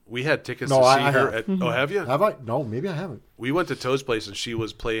her. We had tickets to see her at. Oh, have you? Have I? No, maybe I haven't. We went to Toe's place and she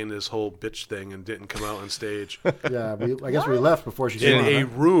was playing this whole bitch thing and didn't come out on stage. Yeah, I guess we left before she in came a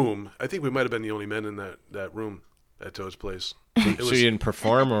room. I think we might have been the only men in that room. at Toad's place. So you didn't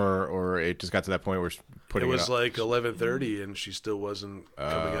perform, or it just got to that point where putting it was up? like 11:30, and she still wasn't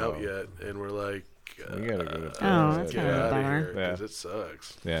coming out yet, and we're like, We gotta go to that's get kind of a out of bummer. here because it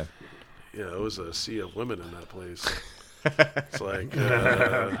sucks. Yeah. You know, it was a sea of women in that place. It's like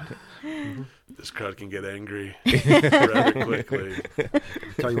this crowd can get angry rather quickly.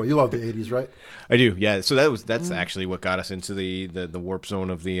 Tell you what, you love the '80s, right? I do, yeah. So that's actually what got us into the warp zone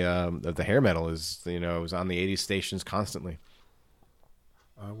of the hair metal. Is it was on the '80s stations constantly.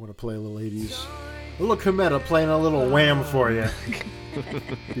 I want to play a little '80s, a little Cometa playing a little Wham for you,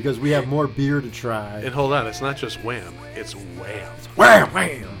 because we have more beer to try. And hold on, it's not just Wham, it's Wham. Wham,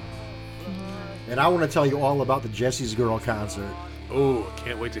 wham. And I want to tell you all about the Jesse's Girl concert. Oh,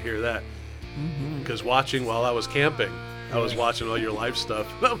 can't wait to hear that. Because watching while I was camping, I was watching all your live stuff.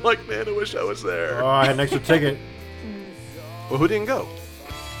 And I'm like, man, I wish I was there. Oh, I had an extra ticket. Well, who didn't go?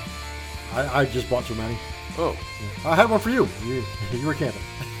 I just bought too many. Oh, I had one for you. You were camping.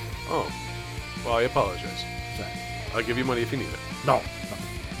 oh. Well, I apologize. Sorry. I'll give you money if you need it. No.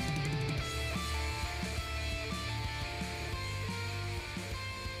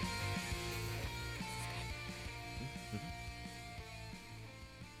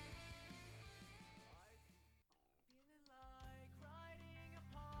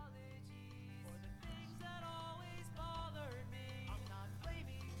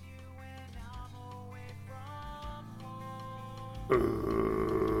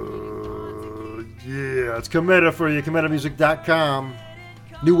 Yeah, it's Cometa for you, CometaMusic.com.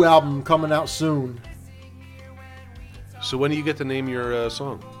 New album coming out soon. So when do you get to name your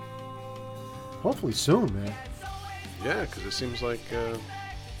song? Hopefully soon, man. Yeah, because it seems like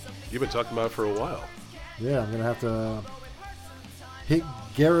you've been talking about it for a while. Yeah, I'm going to have to hit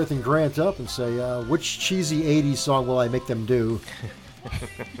Gareth and Grant up and say, which cheesy 80s song will I make them do?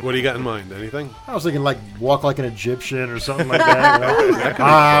 What do you got in mind? Anything? I was thinking like Walk Like an Egyptian or something like that.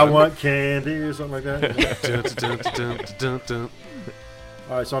 I want candy or something like that.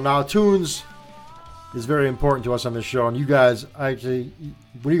 All right, so now tunes is very important to us on this show. And you guys, actually,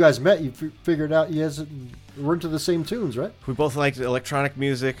 when you guys met, you figured out you guys were into the same tunes, right? We both liked electronic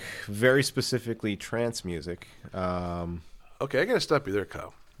music, very specifically trance music. Okay, I got to stop you there,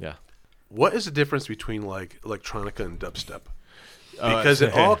 Kyle. Yeah. What is the difference between like electronica and dubstep? Because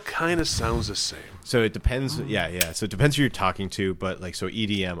it all kind of sounds the same. So it depends. Yeah. So it depends who you're talking to. But like, so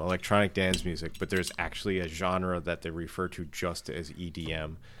EDM, electronic dance music. But there's actually a genre that they refer to just as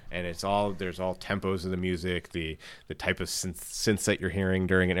EDM, and there's all tempos of the music, the type of synths that you're hearing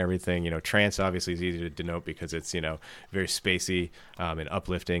during it and everything. Trance obviously is easy to denote because it's very spacey and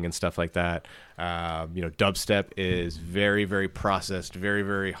uplifting and stuff like that. Dubstep is very, very processed, very,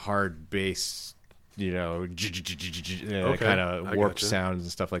 very hard bass. Kind of warped sounds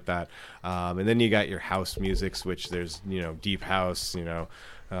and stuff like that. And then you got your house musics, which there's, deep house,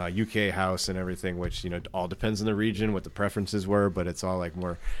 UK house and everything, which, all depends on the region, what the preferences were, but it's all like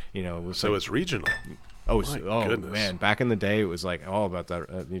more, So it's regional. Goodness. Man, back in the day, it was like all about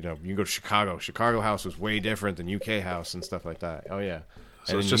that. You can go to Chicago. Chicago house was way different than UK house and stuff like that. Oh, yeah.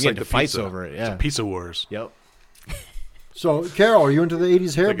 So and it's just you like get the the fights pizza. over it. It's Yeah. a pizza wars. Yep. So, Carol, are you into the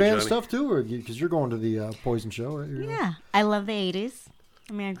 80s hair Thank you, band Johnny. stuff too? Or because you're going to the Poison show, right? Yeah, I love the 80s.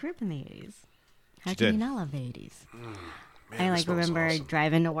 I mean, I grew up in the 80s. How She can did. you not love the 80s? Man, I this smells remember awesome.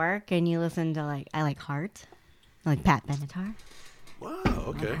 driving to work and you listen to I like Heart, like Pat Benatar. Wow,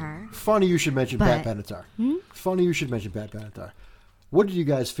 okay. Love her. Funny you should mention Pat But- Benatar. Funny you should mention Pat Benatar. What did you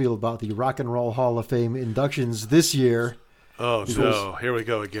guys feel about the Rock and Roll Hall of Fame inductions this year? Oh, no. Here we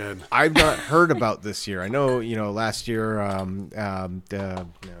go again. I've not heard about this year. I know, last year, I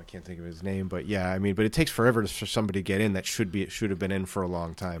can't think of his name, but yeah, I mean, but it takes forever for somebody to get in that should have been in for a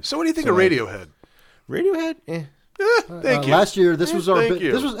long time. So what do you think So, of Radiohead? Radiohead? Eh. Thank you. Last year, this was our Thank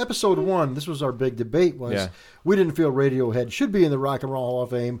you. this was episode 1. This was our big debate. Yeah. We didn't feel Radiohead should be in the Rock and Roll Hall of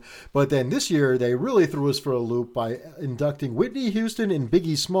Fame, but then this year they really threw us for a loop by inducting Whitney Houston and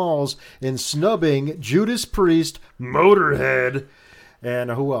Biggie Smalls and snubbing Judas Priest, Motorhead, and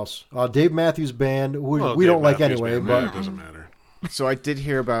who else? Dave Matthews Band, who Well, we Dave don't like Matthews anyway. Band, But it doesn't matter. So I did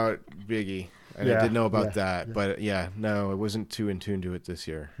hear about Biggie, and Yeah, I did know about yeah, that, but yeah, no, it wasn't too in tune to it this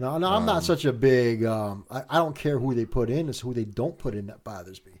year. No, I'm not such a big. I don't care who they put in. It's who they don't put in that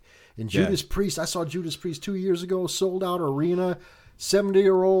bothers me. And Yeah. Judas Priest, I saw Judas Priest 2 years ago, sold out arena.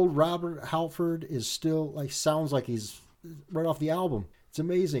 70-year-old Robert Halford is still sounds like he's right off the album. It's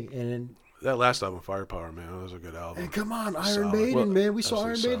amazing. And That last album, Firepower, man, that was a good album. come on, Iron Solid. Maiden, Well, man. We saw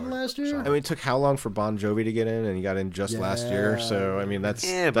Iron absolutely Maiden solid. last year. Solid. I mean, it took how long for Bon Jovi to get in, and he got in just last year. So I mean, that's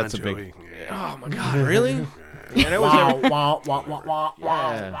Yeah, that's Bon a big. Jovi. Oh my God, really? And it was Wah, wah, wah, wah, wah,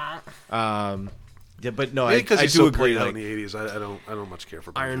 wah, Yeah. wah. Yeah, but no, Maybe because I he's do so agree. played out Like, in the 80s. I don't much care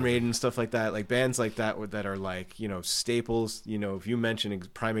for Bon Iron Jovi. Maiden, stuff like that, like bands like that are like, staples. If you mention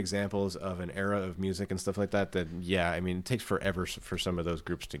prime examples of an era of music and stuff like that, then yeah, I mean, it takes forever for some of those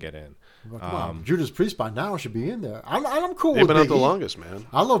groups to get in. Well, come on. Judas Priest by now should be in there. I'm cool They've with been Biggie. out the longest, man.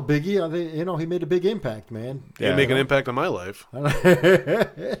 I love Biggie. I think he made a big impact, man. They make an impact on my life.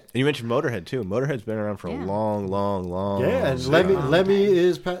 And you mentioned Motorhead too. Motorhead's been around for a Yeah. long. Yeah, and Lemmy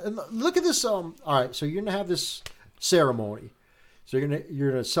is. And look at this. All right, so you're gonna have this ceremony. So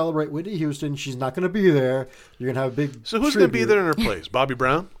you're gonna celebrate Whitney Houston. She's not gonna be there. You're gonna have a big. So who's going to be tribute. there in her place? Bobby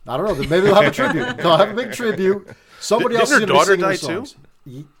Brown? I don't know. Maybe they'll have a tribute. They'll have a big tribute. Somebody else is Didn't gonna her be daughter singing die the songs.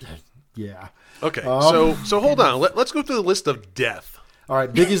 Yeah. Okay, so hold on. Let's go through the list of death. All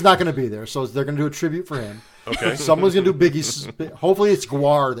right, Biggie's not going to be there, so they're going to do a tribute for him. Okay. Someone's going to do Biggie's. Hopefully, it's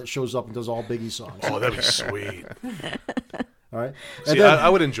Guar that shows up and does all Biggie songs. Oh, that'd be sweet. All right, See, and then, I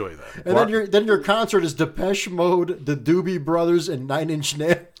would enjoy that. and then your concert is Depeche Mode, the Doobie Brothers, and Nine Inch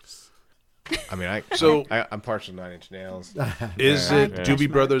Nails. I mean, I'm partial to 9 Inch Nails. Is Yeah. it Yeah. Doobie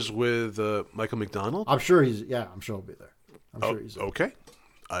Brothers with Michael McDonald? I'm sure he's. Yeah, I'm sure he'll be there. I'm sure he's. Okay.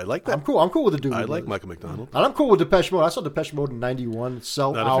 I like that. I'm cool. I'm cool with the Doobie I Brothers. like Michael McDonald. And I'm cool with Depeche Mode. I saw Depeche Mode in '91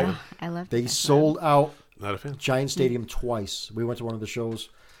 sell Not a out. fan. I love They that. sold out Not a fan. Giant Stadium twice. We went to one of the shows.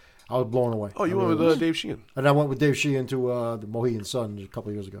 I was blown away. Oh, you I went really with was. Dave Sheehan. And I went with Dave Sheehan to the Mohegan Sun a couple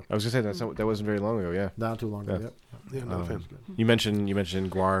of years ago. I was gonna say that wasn't very long ago. Yeah. Not too long ago. Yeah. Yep. Yeah, not a fan. You mentioned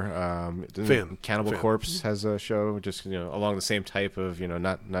Guar. Fan. Cannibal Fan. Corpse has a show just along the same type of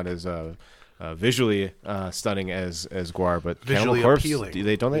not as visually stunning as Guar, but Visually Cannibal Corpse. appealing. Don't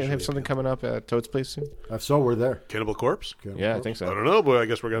they Visually have something coming up at Toad's Place soon? So we're there. Cannibal Corpse? Yeah, I think so. I don't know, but I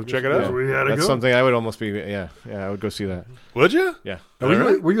guess we're going to check it Yeah. out. We gotta That's go. something I would almost be. Yeah, I would go see that. Would you? Yeah.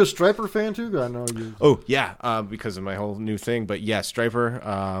 Were you a Striper fan too? I know you. Oh yeah, because of my whole new thing. But yeah, Striper,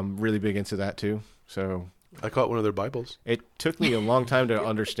 really big into that too. So I caught one of their Bibles. it took me a long time to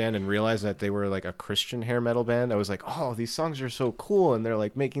understand and realize that they were like a Christian hair metal band. I was like, oh, these songs are so cool, and they're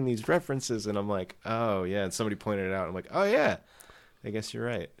like making these references, and I'm like, oh yeah. And somebody pointed it out. I'm like, oh yeah, I guess you're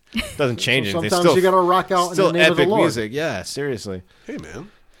right. Doesn't change it. Sometimes you gotta rock out in still the name of the epic Lord. music. Yeah, seriously. Hey, man.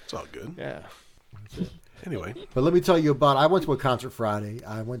 It's all good. Yeah. Anyway. But let me tell you about. I went to a concert Friday.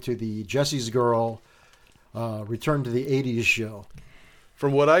 I went to the Jesse's Girl Return to the '80s show.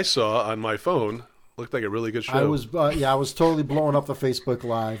 From what I saw on my phone, looked like a really good show. I was totally blowing up the Facebook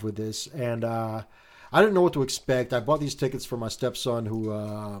Live with this, and I didn't know what to expect. I bought these tickets for my stepson, who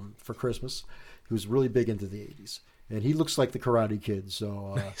for Christmas, who's really big into the '80s, and he looks like the Karate Kid.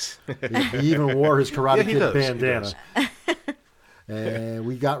 So he even wore his Karate Yeah, he Kid does. He bandana. does. And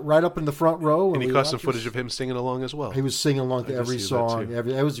we got right up in the front row, And he we caught some watched footage this. of him singing along as well. He was singing along to I every can see that song.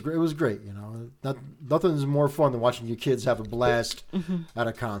 too. It was great. Nothing's more fun than watching your kids have a blast at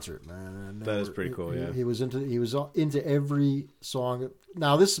a concert, man. And That is pretty cool, yeah. He was into every song.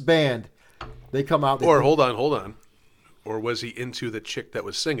 Now this band, they come out. Or hold on. Or was he into the chick that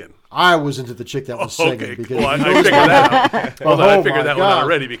was singing? I was into the chick that was singing Okay, because well, I figured that out. Hold on, I figured my that one out God.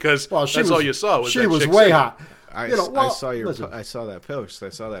 already because Well, that's all you saw was she that was chick way singing. hot. I saw listen. I saw that post. I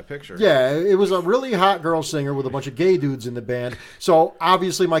saw that picture. Yeah, it was a really hot girl singer with a bunch of gay dudes in the band. So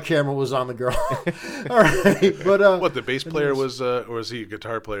obviously my camera was on the girl. All right, but What, the bass player was, or was he a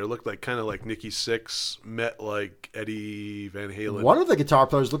guitar player? Looked like kind of like Nikki Sixx met like Eddie Van Halen. one of the guitar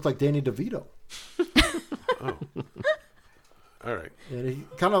players looked like Danny DeVito. Oh. All right. And he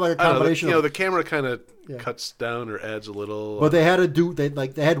kind of like a I don't know. combination You know, of. the camera kind of Yeah. cuts down or adds a little. But they had a dude. They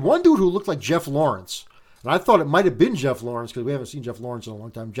had one dude who looked like Jeff Lawrence, and I thought it might have been Jeff Lawrence because we haven't seen Jeff Lawrence in a long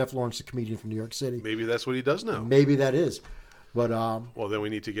time. Jeff Lawrence, the comedian from New York City. Maybe that's what he does now. Maybe that is, but Well, then we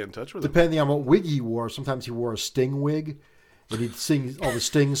need to get in touch with him. depending on what wig he wore, sometimes he wore a Sting wig, and he'd sing all the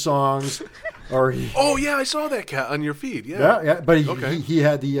Sting songs, or he. Oh yeah, I saw that cat on your feed. Yeah. Yeah, but Okay. he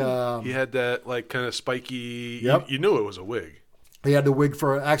had the He had that like kind of spiky. Yep. You knew it was a wig. he had the wig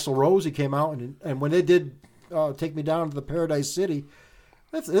for Axl Rose. He came out and when they did Take Me Down to the Paradise City,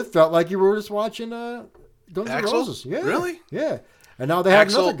 it felt like you were just watching Guns N' Axl? Roses. Yeah, Really? Yeah. And now they have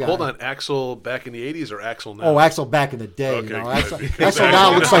another Axl, guy. hold on, Axl back in the '80s or Axl now? Oh, Axl back in the day. Okay, you know, good, Axl, because Axl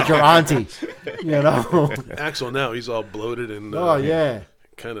now looks like your auntie. You know. Axl now he's all bloated and Oh yeah.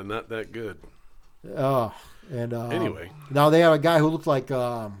 kind of not that good. And Anyway. now they have a guy who looked like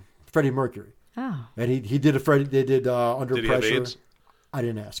Freddie Mercury, Oh. and he did a Freddie. They did Under Did he have Pressure. AIDS? I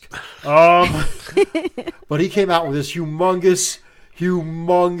didn't ask. But he came out with this humongous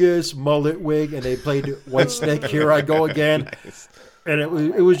mullet wig, and they played White Snake. Here I Go Again, and it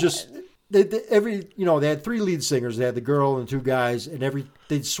was just they had three lead singers. They had the girl and two guys, and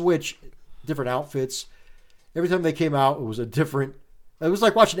they'd switch different outfits every time they came out. It was a different. It was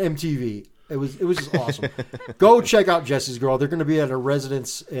like watching MTV. It was just awesome. Go check out Jesse's Girl. They're going to be at a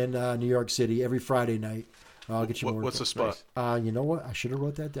residence in New York City every Friday night. I'll get you more. What's the spot? You know what? I should have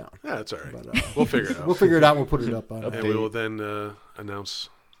wrote that down. Yeah, that's all right. But, we'll figure it out. We'll figure it out. We'll put it up on. And we will then announce.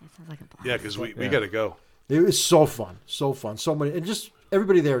 That sounds like a blast. Yeah, because we got to go. It was so fun, so fun, so many, and just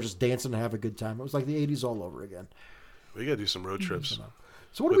everybody there just dancing and have a good time. It was like the '80s all over again. We got to do some road trips.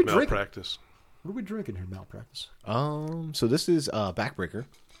 So what are we drinking? Malpractice. What are we drinking here, Malpractice? So this is Backbreaker.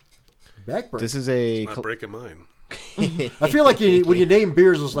 Backbreaker. This is a. Not breaking mine. I feel like when you name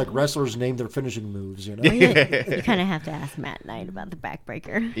beers, it's like wrestlers name their finishing moves. You know. You kind of have to ask Matt Knight about the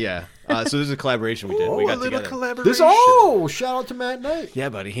backbreaker. Yeah. So this is a collaboration we did. Oh, we got a little together. collaboration. Shout out to Matt Knight. Yeah,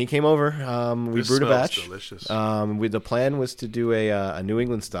 buddy. He came over. We This brewed a smells batch. delicious. The plan was to do a New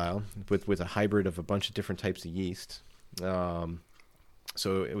England style with a hybrid of a bunch of different types of yeast.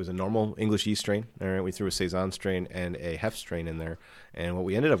 So it was a normal English yeast strain. All right, we threw a saison strain and a hef strain in there, and what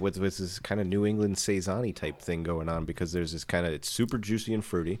we ended up with was this kind of New England saison-y type thing going on because there's this kind of it's super juicy and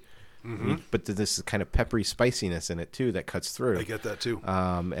fruity, but there's this kind of peppery spiciness in it too that cuts through. I get that too.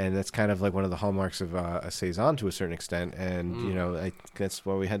 And that's kind of like one of the hallmarks of a saison to a certain extent, and you know that's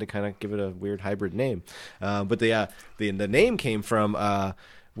why we had to kind of give it a weird hybrid name. But the name came from.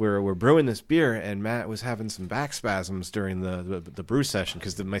 We're brewing this beer, and Matt was having some back spasms during the brew session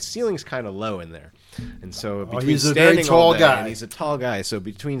because my ceiling's kind of low in there, and so between he's a standing very tall all day, guy. and he's a tall guy, so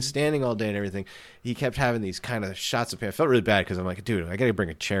between standing all day and everything, he kept having these kind of shots of pain. I felt really bad because I'm like, dude, I got to bring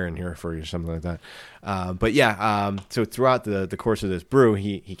a chair in here for you or something like that. But yeah, so throughout the course of this brew,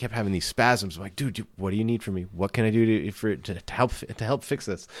 he kept having these spasms. I'm like, dude, what do you need from me? What can I do to help fix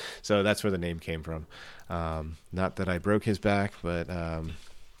this? So that's where the name came from. Not that I broke his back, but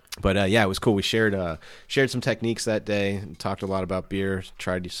yeah, it was cool. We shared some techniques that day, and talked a lot about beer,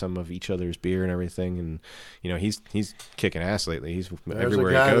 tried some of each other's beer and everything, and you know he's kicking ass lately. He's There's everywhere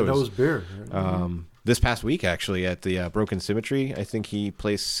a guy he that goes. knows beer. This past week, actually, at the Broken Symmetry, I think he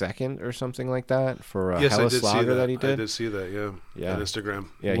placed second or something like that for Yes, I Hellas did see Lager that. he did. I did see that. Yeah. On Instagram.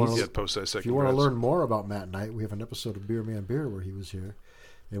 Yeah, he had posted that second. If you want to rounds. learn more about Matt Knight, we have an episode of Beer Man Beer where he was here,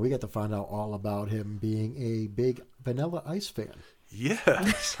 and we got to find out all about him being a big Vanilla Ice fan. Yes,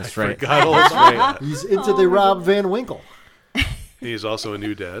 That's I right. forgot all about that. He's into the Rob Van Winkle. He's also a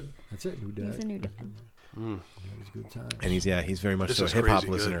new dad. That's it, new dad. He's a new dad. It was a good time. And he's very much This so a is hip hop crazy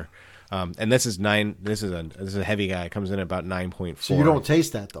good. listener. And this is a heavy guy. It comes in at about 9.4. So you don't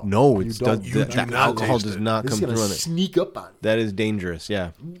taste that though. No, You it's don't. the not alcohol taste does it. not This is come gonna through on it. sneak up on That is dangerous.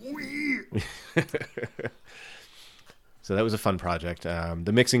 Yeah. So that was a fun project.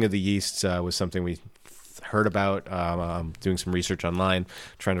 The mixing of the yeasts was something we heard about. Doing some research online,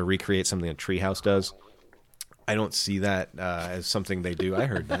 trying to recreate something that Treehouse does. I don't see that as something they do. I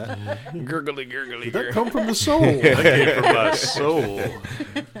heard that. Gurgly, gurgly, you. That gurgly. come from the soul. That came from my soul.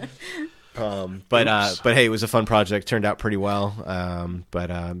 But hey, it was a fun project. Turned out pretty well.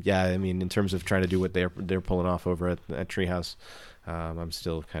 Yeah, I mean, in terms of trying to do what they're pulling off over at Treehouse, I'm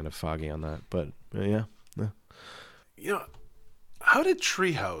still kind of foggy on that. But yeah. You know, how did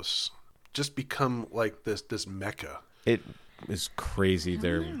Treehouse just become like this mecca? It is crazy.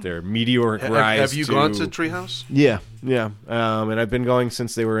 Their meteoric rise. Have you gone to Treehouse? Yeah. And I've been going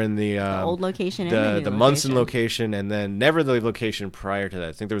since they were in the Old location and the Munson location, and then never the location prior to that.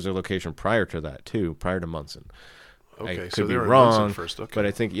 I think there was a location prior to that too, prior to Munson. Okay, I could so be they were in wrong, Munson first. Okay. but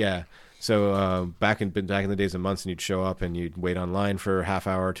I think yeah. So back in the days of Munson, you'd show up and you'd wait online for a half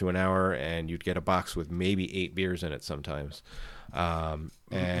hour to an hour, and you'd get a box with maybe 8 beers in it sometimes. And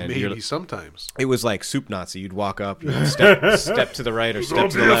maybe sometimes it was like soup Nazi. You'd walk up, you'd step to the right or step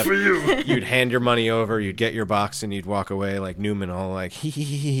to the left. You'd hand your money over, you'd get your box, and you'd walk away like Newman, all like hee hee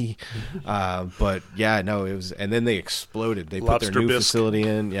hee. But yeah, no, it was. And then they exploded. They put their new facility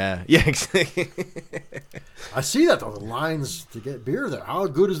in. Yeah, exactly. I see that though. The lines to get beer there. How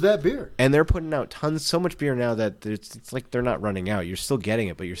good is that beer? And they're putting out so much beer now that it's like they're not running out. You're still getting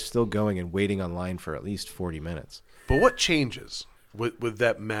it, but you're still going and waiting online for at least 40 minutes. But what changes with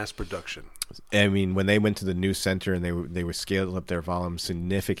that mass production? I mean, when they went to the new center and they were scaled up their volume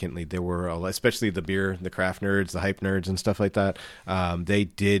significantly, there were, especially the beer, the craft nerds, the hype nerds and stuff like that, they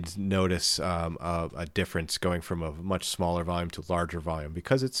did notice a difference going from a much smaller volume to larger volume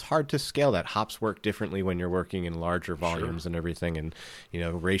because it's hard to scale that. Hops work differently when you're working in larger volumes and everything, and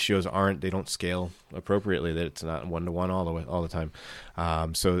ratios they don't scale appropriately. That it's not 1-to-1 all the time.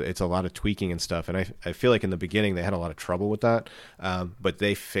 So it's a lot of tweaking and stuff, and I feel like in the beginning they had a lot of trouble with that, but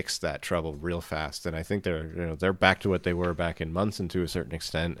they fixed that trouble real fast, and I think they're back to what they were back in Munson to a certain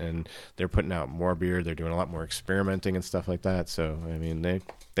extent, and they're putting out more beer. They're doing a lot more experimenting and stuff like that. So I mean,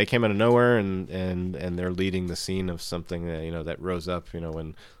 they came out of nowhere, and they're leading the scene of something that that rose up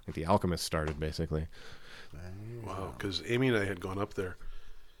when like the Alchemist started, basically. Wow, because Amy and I had gone up there,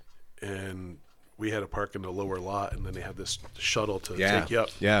 and we had to park in the lower lot, and then they had this shuttle to take you up.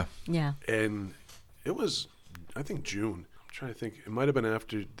 Yeah. Yeah. And it was, I think, June. I'm trying to think. It might have been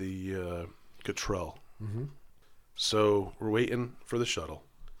after the Cottrell. Mm-hmm. So we're waiting for the shuttle,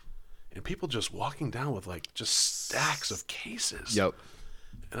 and people just walking down with like just stacks of cases. Yep.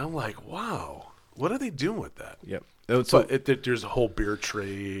 And I'm like, wow, what are they doing with that? Yep. So there's a whole beer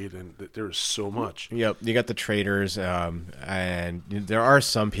trade, and there's so much. Yep, you got the traders, and there are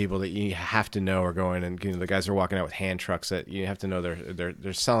some people that you have to know are going, and the guys are walking out with hand trucks that you have to know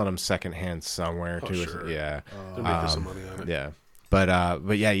they're selling them secondhand somewhere too. Sure. Yeah, They're making some money on it. yeah,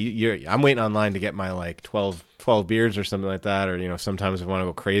 but yeah, I'm waiting online to get my like 12 beers or something like that, or sometimes if I want to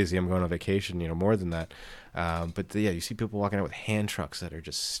go crazy, I'm going on vacation, more than that. But you see people walking out with hand trucks that are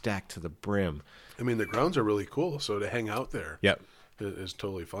just stacked to the brim. I mean, the grounds are really cool, so to hang out there is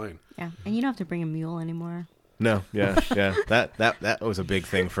totally fine. Yeah, and you don't have to bring a mule anymore. No, yeah. That was a big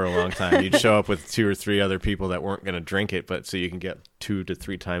thing for a long time. You'd show up with 2 or 3 other people that weren't going to drink it, but so you can get 2 to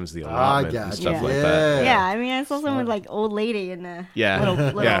 3 times the allotment and stuff like that. Yeah, I mean, I saw someone with like old lady in the little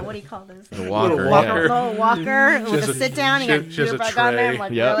what do you call those? The walker, little walker with a sit down. And you got beer back on there. I'm like,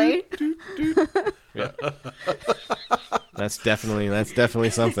 really? Yeah. That's definitely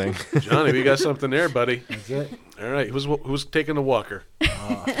something. Johnny, we got something there, buddy. That's it. All right, who's taking the walker?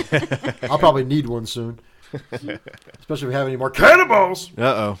 I'll probably need one soon. Especially if we have any more cannonballs.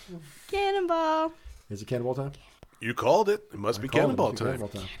 Uh-oh. Cannonball. Is it cannonball time? You called it. It must be cannonball time. Cannonball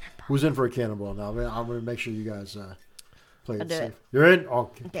time. Who's in for a cannonball now? I'm going to make sure you guys play it I'll do safe. it. You're in?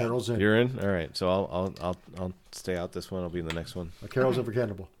 Oh, Carol's in. You're in? All right. So I'll stay out this one. I'll be in the next one. Carol's in for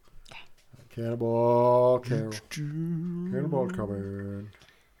cannonball. Cannonball, Carol. Cannonball coming.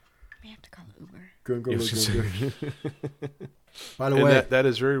 We have to call Uber. Good. By the And way, that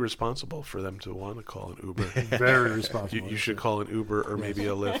is very responsible for them to want to call an Uber. very responsible. You should call an Uber or maybe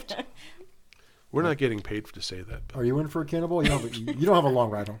a Lyft. We're not getting paid to say that. But Are you in for a cannonball? You don't have a long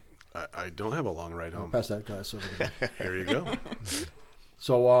ride home. I don't have a long ride I'll home. pass that glass over there. There you go.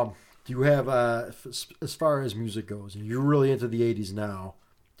 So, do you have, as far as music goes, and you're really into the 80s now,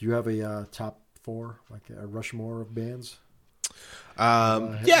 do you have a top 4, like a Rushmore of bands?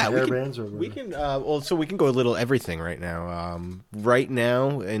 Yeah, bands or we can. So we can go a little everything right now. Right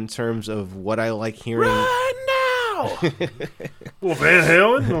now, in terms of what I like hearing. Right now. Well, Van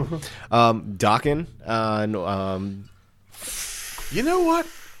Halen? Dokken. You know what?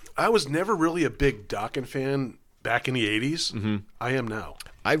 I was never really a big Dokken fan back in the 80s. Mm-hmm. I am now.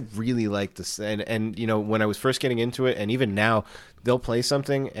 I really like this, and when I was first getting into it, and even now, they'll play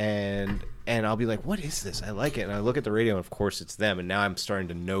something, and I'll be like, "What is this? I like it." And I look at the radio, and of course, it's them. And now I'm starting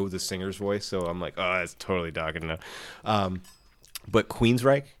to know the singer's voice, so I'm like, "Oh, it's totally Dokken now." But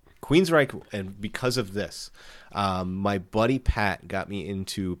Queensryche, and because of this, my buddy Pat got me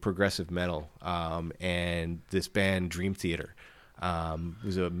into progressive metal, and this band Dream Theater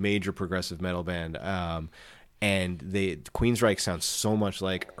was a major progressive metal band. And Queensryche sounds so much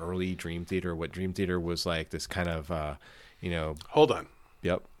like early Dream Theater. What Dream Theater was like, this kind of, Hold on.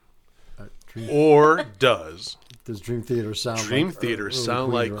 Yep. Or does Dream Theater sound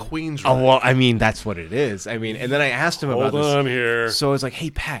like Queensryche? Oh, well, I mean, that's what it is. I mean, and then I asked him about this. Hold on here. So I was like, hey,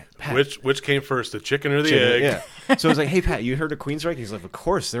 Pat. Which came first, the chicken or the Chicken, egg? Yeah. So I was like, hey, Pat, you heard of Queensryche? He's like, of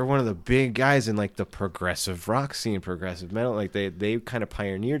course. They're one of the big guys in like the progressive rock scene, progressive metal. Like they kind of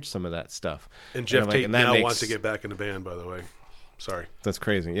pioneered some of that stuff. And Jeff I'm like, Tate and that now makes- wants to get back in the band, by the way. Sorry. That's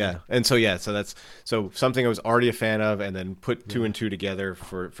crazy, yeah. And so that's something I was already a fan of, and then put 2 and 2 together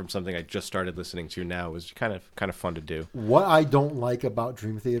from something I just started listening to now was kind of fun to do. What I don't like about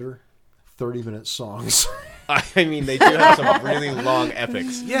Dream Theater, 30-minute songs. I mean, they do have some really long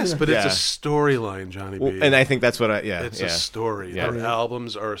epics. Yes, but it's a storyline, Johnny B. And I think that's what It's a story. Yeah. Our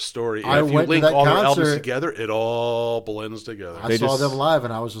albums are a story. I And if you went to link that all our albums concert. together, it all blends together. I They saw just- them live,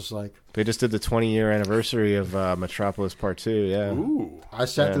 and I was just like, They just did the 20-year anniversary of Metropolis Part 2, yeah. Ooh. I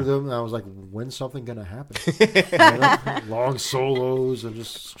sat through them, and I was like, when's something going to happen? Long solos and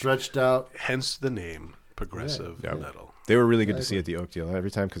just stretched out. Hence the name Progressive Yeah. Metal. They were really good to see at the Oakdale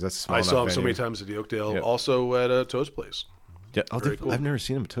every time because that's a small I saw enough them so venue. many times at the Oakdale. Yep. Also at Toast Place. Yeah, Very cool. I've never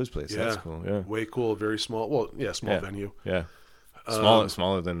seen them at Toast Place. Yeah. That's cool, yeah. Way cool. Very small. Well, yeah, small venue. Yeah.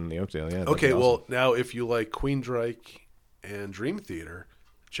 Smaller than the Oakdale, yeah. that'd Okay, be well, awesome. now if you like Queensryche and Dream Theater,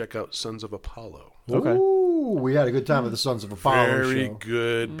 check out Sons of Apollo. Okay. Ooh. Ooh, we had a good time at the Sons of Apollo Very show.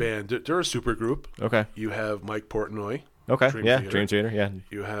 good band. They're a super group. Okay. You have Mike Portnoy. Okay. Dream yeah. Theater. Dream Theater. Yeah.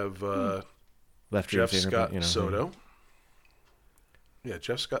 You have Left Dream Jeff Theater, Scott but, you know, Soto. Yeah,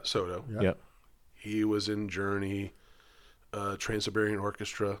 Jeff Scott Soto. Yeah. Yep. He was in Journey, Trans-Siberian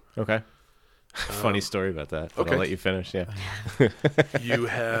Orchestra. Okay. Funny story about that. But okay. I'll let you finish. Yeah. You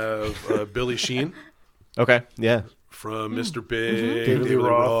have Billy Sheen Okay. Yeah. from Mr. Big, David Lee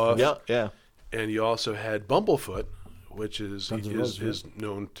Roth. Yep. Yeah. and you also had Bumblefoot, which is Guns N' Roses, is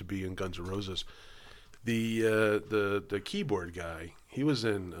known to be in Guns N' Roses. The keyboard guy, he was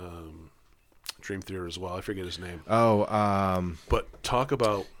in Dream Theater as well. I forget his name. Oh. But talk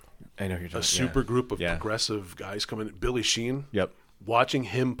about I know who you're talking. a super group of Yeah. progressive guys coming in. Billy Sheen, Yep. watching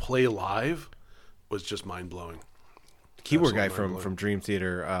him play live was just mind-blowing. Keyboard guy Absolutely from Dream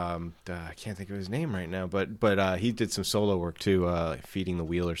Theater. I can't think of his name right now, but he did some solo work too. Like Feeding the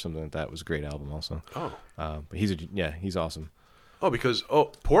Wheel or something like that. It was a great album also. Oh. But he's awesome. Because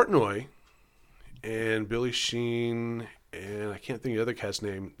Portnoy and Billy Sheen and I can't think of the other cat's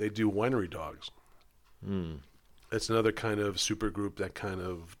name. They do Winery Dogs. It's another kind of super group that kind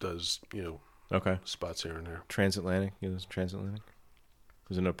of does Okay. spots here and there. Transatlantic. It was Transatlantic. It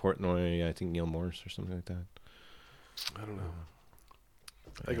was in a Portnoy. I think Neil Morris or something like that. I don't know.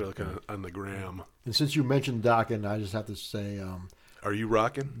 I gotta look on the gram. And since you mentioned Dokken, I just have to say Are you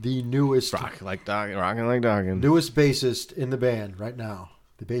rocking? the newest Rocking like Dokken. newest bassist in the band right now,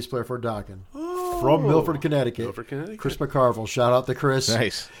 the bass player for Dokken, from Milford, Connecticut. Milford, Connecticut. Chris McCarville. Shout out to Chris.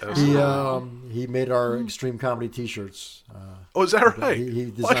 Nice. He made our Extreme Comedy T-shirts. Oh, is that right? He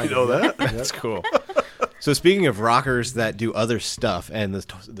Why do you know designed that? That's cool. So speaking of rockers that do other stuff, and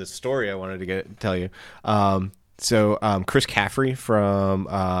the story I wanted to tell you. So Chris Caffrey from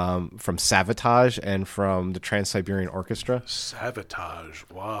Savatage and from the Trans-Siberian Orchestra. Savatage.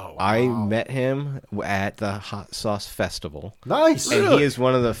 Wow. I met him at the Hot Sauce Festival. Nice. And he is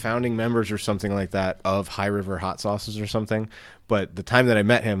one of the founding members or something like that of High River Hot Sauces or something. But the time that I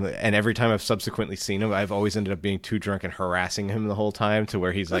met him, and every time I've subsequently seen him, I've always ended up being too drunk and harassing him the whole time to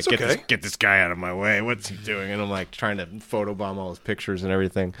where he's That's like, okay. get this guy out of my way. What's he doing? And I'm like trying to photobomb all his pictures and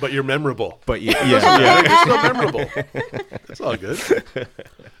everything. But you're memorable. But yeah. You're still memorable. That's all good. So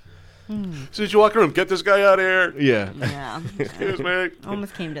did you walk around? Get this guy out of here. Yeah. Yeah. Excuse me.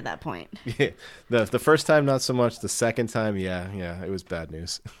 Almost came to that point. Yeah. The first time, not so much. The second time, yeah, it was bad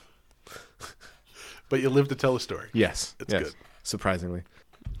news. But you live to tell a story. Yes. It's yes. good. Surprisingly.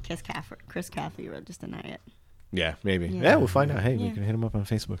 Chris Caffrey will just deny it. Yeah, maybe. Yeah. Yeah, we'll find out. Hey, we Yeah. can hit him up on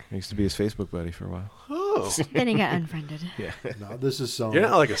Facebook. I used to be his Facebook buddy for a while. Oh. Then he got unfriended. Yeah. No, this is some. You're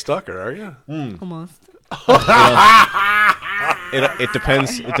not like a stalker, are you? Almost. It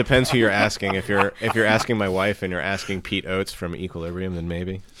depends. It depends who you're asking. If you're asking my wife and you're asking Pete Oates from Equilibrium, then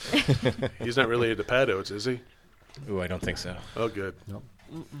maybe. He's not related to Pat Oates, is he? Ooh, I don't think so. Oh, good. Nope.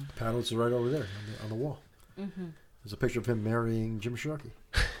 Paddles is right over there on the wall. There's a picture of him marrying Jim Sharkey.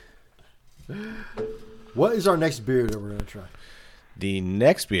 What is our next beer that we're going to try? The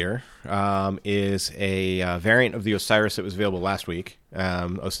next beer is a variant of the Osiris that was available last week.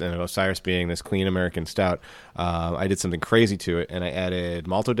 Osiris being this clean American stout. I did something crazy to it, and I added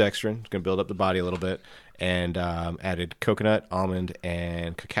maltodextrin. It's going to build up the body a little bit, and added coconut, almond,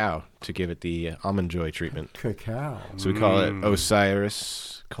 and cacao to give it the almond joy treatment. Cacao. So we call it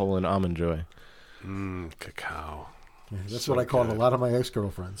Osiris : almond joy. Cacao. Yeah, that's So what I called good. a lot of my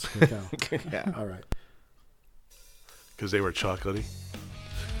ex-girlfriends. Cacao. Yeah. All right. Because they were chocolatey.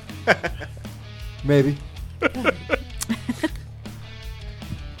 Maybe.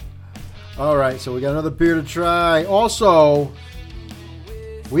 All right, so we got another beer to try. Also,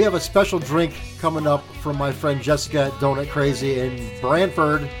 we have a special drink coming up from my friend Jessica at Donut Crazy in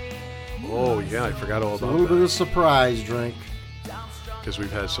Brantford. Oh, yeah, I forgot all It's a about little bit that. of a surprise drink. Because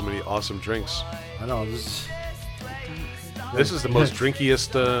we've had so many awesome drinks. I know. This is the most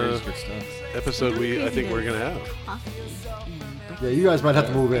drinkiest It's good stuff. episode I think we're going to have. Yeah, you guys might have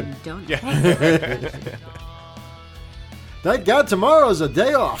to move in. Don't. Thank God tomorrow's a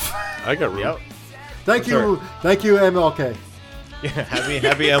day off. I got room. Yep. Thank you, MLK. Yeah.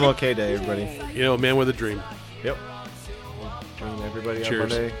 Happy MLK Day, everybody. You know, a man with a dream. Yep. Everybody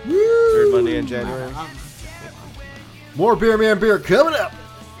Cheers. on Monday. Third Monday in January. More Beer Man Beer coming up.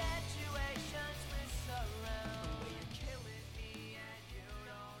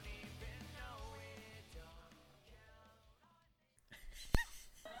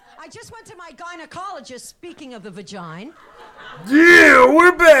 I just went to my gynecologist, speaking of the vagina. Yeah,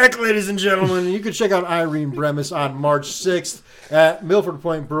 we're back, ladies and gentlemen. You can check out Irene Bremis on March 6th at Milford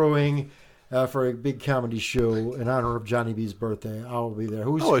Point Brewing. for a big comedy show in honor of Johnny B's birthday. I'll be there.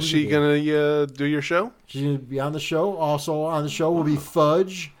 Is she going to do your show? She's going to be on the show. Also on the show will be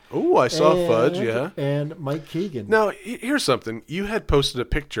Fudge. Oh, I saw Fudge, yeah. And Mike Keegan. Now, here's something. You had posted a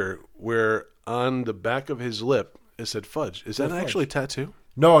picture where on the back of his lip it said Fudge. Is that Fudge. actually a tattoo?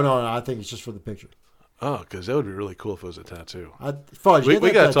 No. I think it's just for the picture. Oh, because that would be really cool if it was a tattoo. Fudge, We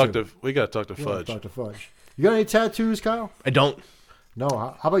get got that to talk tattoo. to we got to talk to We gotta Fudge. talk to Fudge. You got any tattoos, Kyle? I don't. No.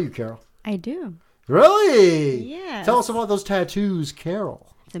 How about you, Carol? I do. Really? Yes. Tell us about those tattoos, Carol.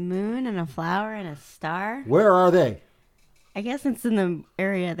 The moon and a flower and a star. Where are they? I guess it's in the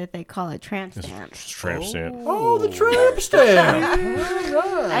area that they call a tramp stamp. Tramp stamp. Oh, the tramp stamp.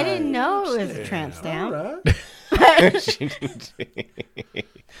 All right. I didn't know it was a tramp All stamp. right.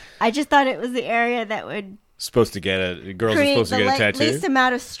 I just thought it was the area that would Supposed to get a girls are create supposed to the get a tattoo. least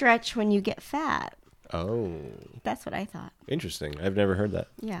amount of stretch when you get fat. Oh, That's what I thought. interesting. I've never heard that.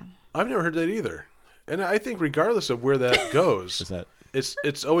 Yeah. I've never heard that either. And I think regardless of where that goes, Is that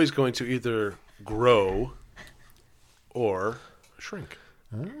it's always going to either grow or shrink.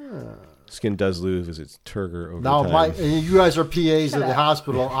 skin does lose its turgor over Now, time? you guys are PAs at the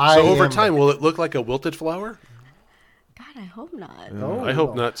hospital. So over time, will it look like a wilted flower? God, I hope not. Oh, I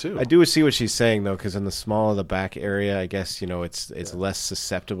hope not too. I do see what she's saying though, because in the small of the back area, I guess it's less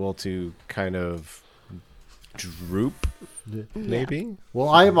susceptible to kind of droop, maybe. Well,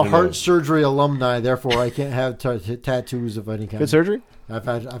 I am a Who heart knows? surgery alumni, therefore I can't have tattoos of any kind. Good surgery. I've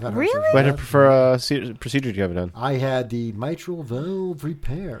had heart Really? surgery. What for procedure did you have it done? I had the mitral valve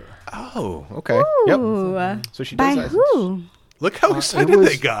repair. Oh, okay. Yep. Ooh. So she By does that. who? Look how excited was-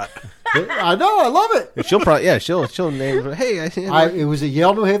 they got. I know, I love it. She'll probably she'll name. Hey, It was at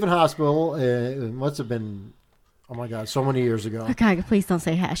Yale New Haven Hospital. It must have been, oh my God, so many years ago. Oh, God, please don't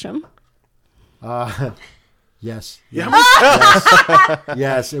say Hashem. Yes. Yeah.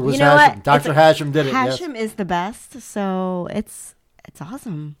 Yes, it was You know Hashem. what? Dr. It's Hashem did it. Yes. Hashem is the best, so it's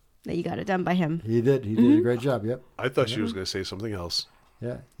awesome that you got it done by him. He did. He did a great job. Yep. I thought she was going to say something else.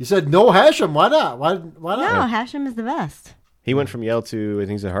 Yeah. You said no Hashem. Why not? Why No, not? Hashem is the best. He went from Yale to I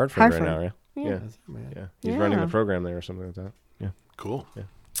think he's at Hartford, Hartford. right now. Right? Yeah. Yeah. He's Yeah. running the program there or something like that. Yeah. Cool.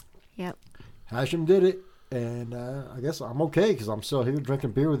 Yep. Hashem did it. And I guess I'm okay because I'm still here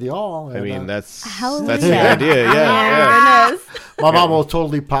drinking beer with y'all. And, I mean, that's Hallelujah. the idea. Yeah. Goodness. my mom will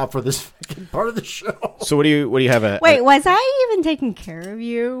totally pop for this fucking part of the show. So what do you have at? Wait, was I even taking care of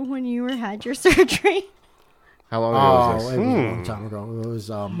you when you had your surgery? How long ago Oh, was it this? was a long time ago. It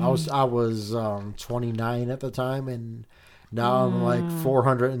was I was 29 at the time, and now I'm like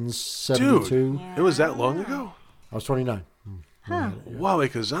 472. Dude, it was that long ago? I was 29. Wow,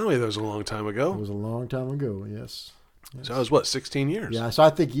 Kazami, that was a long time It ago. was a long time ago. Yes. So that was what, 16 years? Yeah. So I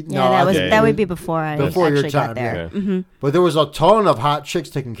think That would be before I Before your actually got time, there. Okay. Mm-hmm. But there was a ton of hot chicks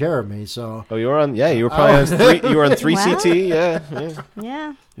taking care of me. So Oh, you were on. Yeah, you were probably on three. You were on 3CT. Yeah.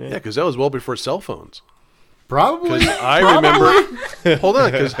 Yeah. Yeah, because that was well before cell phones. probably. Because I remember, hold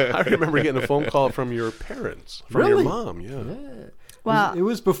on, because I remember getting a phone call from your parents, from your Really? mom. Yeah. Well, It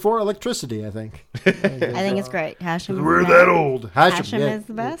was before electricity, I think. I think it's great. Hashem. We're is that the old. best. Hashem, Hashem yeah. is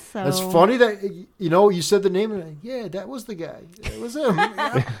the best. So It's funny that you said the name. And yeah, that was the guy. It was him.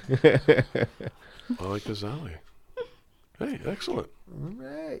 Yeah. Well, Kazali. Hey, excellent. All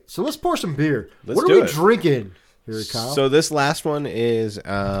right. So let's pour some beer. Let's what are do we it. drinking here, Kyle? So this last one is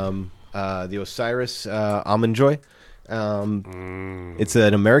the Osiris Almond Joy. It's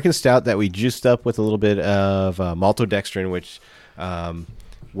an American stout that we juiced up with a little bit of maltodextrin, which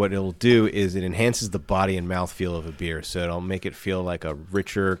what it'll do is it enhances the body and mouthfeel of a beer. So it'll make it feel like a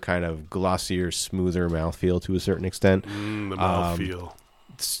richer, kind of glossier, smoother mouthfeel to a certain extent. The mouthfeel.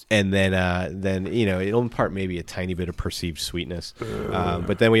 And then it'll impart maybe a tiny bit of perceived sweetness.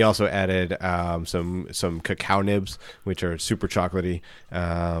 But then we also added some cacao nibs, which are super chocolatey,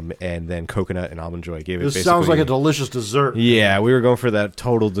 and then coconut and almond joy. Gave it. This sounds like basically- a delicious dessert. Yeah, we were going for that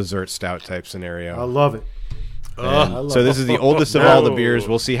total dessert stout type scenario. I love it. So this is the oldest of all the beers.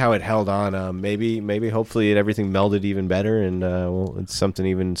 We'll see how it held on. Maybe, hopefully, everything melded even better, and it's something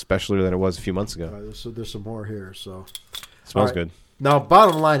even specialer than it was a few months ago. All right, so there's some more here. So Smells all right. good. Now,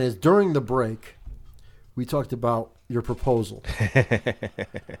 bottom line is, during the break, we talked about your proposal.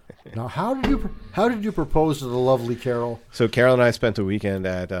 Now, how did you propose to the lovely Carol? So Carol and I spent a weekend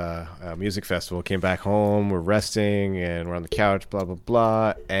at a music festival. Came back home. We're resting, and we're on the couch. Blah blah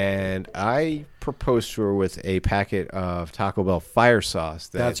blah. And I proposed to her with a packet of Taco Bell fire sauce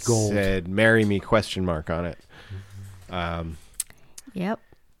that That's gold. said "Marry Me?" on it. Yep.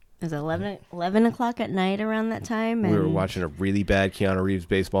 It was 11 o'clock at night around that time. And We were watching a really bad Keanu Reeves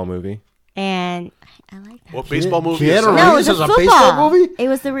baseball movie. And I like that. What baseball movie is Keanu that? No, it Reeves was a is a football baseball movie? It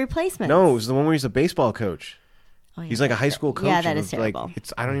was The Replacement. No, it was the one where he's a baseball coach. Oh, yeah, He's like a high school coach. Yeah, that It is was like, terrible.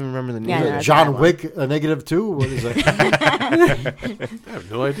 I don't even remember the name. Yeah, of no, it. that's John that one. Wick, a -2? What is that? I have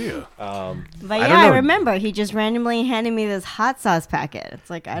no idea. But I yeah, don't I know. remember he just randomly handed me this hot sauce packet. It's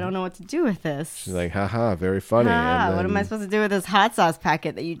like, I don't know what to do with this. She's like, haha, very funny. Ah, and what am I then- supposed to do with this hot sauce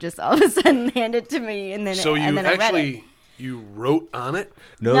packet that you just all of a sudden handed to me? And then So you and then I read it. actually you wrote on it?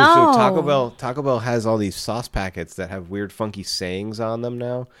 No, No. so Taco Bell has all these sauce packets that have weird, funky sayings on them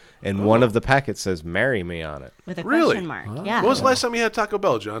now, and one of the packets says "Marry me" on it. With a Really? question mark. Yeah. When was the last time you had Taco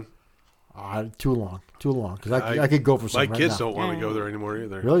Bell, John? Too long. Because I could go for some My right kids now. don't want to go there anymore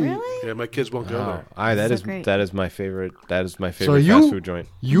either. Really? Really? Yeah, my kids won't go there. That So is great. that is my favorite. That is my So favorite fast food joint.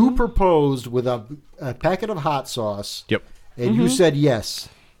 you proposed with a packet of hot sauce, Yep. and you said yes.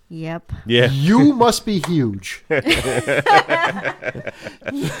 Yep. Yeah. You must be huge.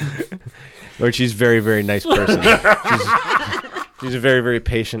 Or she's a very, very nice person. She's a very, very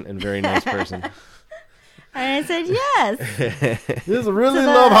patient and very nice person. And I said yes This really To the-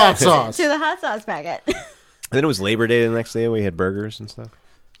 love hot sauce. to the hot sauce packet. Then it was Labor Day the next day. We had burgers and stuff.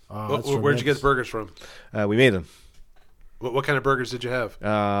 Oh, that's Where'd you get tremendous. the burgers from? We made them. What kind of burgers did you have?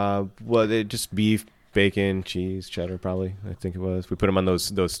 Well, they just beef, bacon, cheese, cheddar, probably. I think it was. We put them on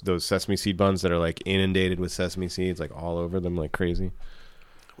those sesame seed buns that are like inundated with sesame seeds, like all over them, like crazy.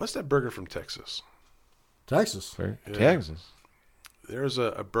 What's that burger from Texas? Texas. For Yeah. Texas. There's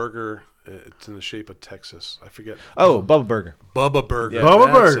a burger. It's in the shape of Texas. I forget. Oh, Bubba Burger. Bubba Burger. Yeah. Bubba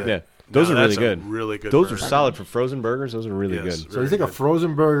That's Burger. it. Yeah, those Now, are really that's a good. really good. Those burger. are solid for frozen burgers. Those are really Yes. good. So you Very think a good.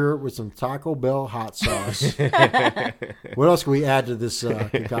 frozen burger with some Taco Bell hot sauce. What else can we add to this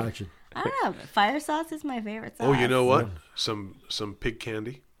concoction? I don't know. Fire sauce is my favorite sauce. Oh, you know what? Some pig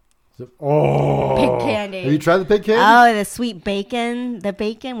candy. Oh, Pig candy. Have you tried the pig candy? Oh, the sweet bacon. The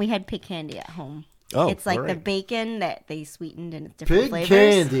bacon. We had pig candy at home. Oh, It's like all the right. bacon that they sweetened in different Pig flavors.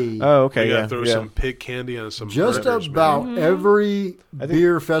 candy. Oh, okay. You Yeah. gotta throw yeah. some pig candy on some Just burgers, about man. every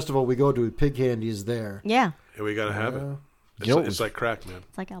beer festival we go to, pig candy is there. Yeah. And we gotta have it. You know, It's like crack, man.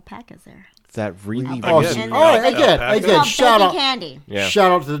 It's like alpacas there. that really. Oh, Again, all right, alpaca. It's again, called shout bacon out, candy. Yeah.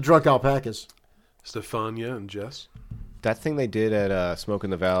 shout out to the drunk alpacas. Stefania and Jess. That thing they did at Smoke in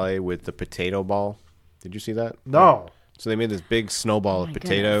the Valley with the potato ball. Did you see that? No, So they made this big snowball of my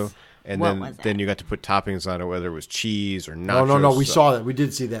potato, goodness. and What then was that? then you got to put toppings on it, whether it was cheese or nachos. no. We saw that. We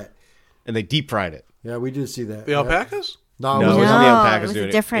did see that. and they deep fried it. Yeah, we did see that. The Yeah. alpacas? No, No, it it was, wasn't the No, alpacas it was a doing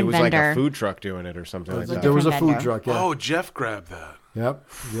it. different It was like a vendor. food truck doing it or something like that. there was a different food vendor. truck. Yeah. Oh, Jeff grabbed that. Yep.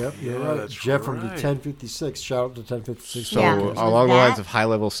 You're Yeah, right. that's Jeff from the right. 1056. Shout out to 1056. So Yeah. along the That- lines of high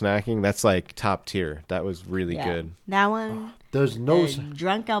level snacking, that's like top tier. That was really Yeah. good. That one. There's no The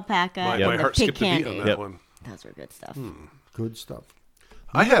drunk alpaca. My, and my the heart pig skipped a beat candy. on that Yep. one. Those were good stuff. good stuff.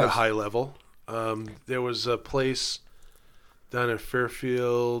 I had a high level. There was a place down in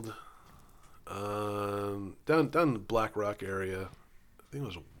Fairfield, down in the Black Rock area. I think it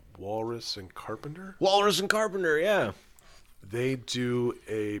was Walrus and Carpenter. Walrus and Carpenter, yeah. They do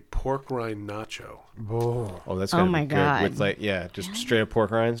a pork rind nacho. Oh, that's Oh gotta my be good. God. With like, yeah, just straight up pork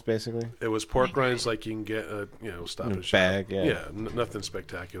rinds, basically. It was pork rinds like you can get a Stop In a and Shop. bag, yeah. Nothing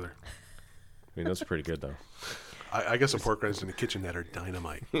spectacular. I mean, those are pretty good though. I guess the pork rinds in the kitchen that are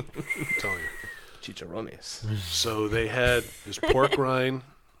dynamite. I'm telling you. Chicharrones. So they had this pork rind,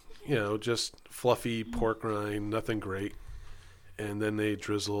 just fluffy pork rind, nothing great. And then they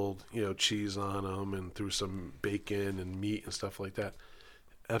drizzled, cheese on them and threw some bacon and meat and stuff like that.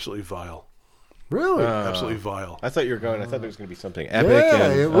 Absolutely vile. Really? Absolutely vile. I thought you were going. I thought there was going to be something epic. Yeah,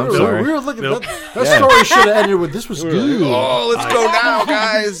 and, we I'm sorry. were looking Nope. that story should have ended with this was good. Oh, let's go now,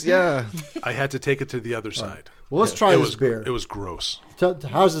 guys. Yeah. I had to take it to the other side. Well, let's try It this was beer. It was gross.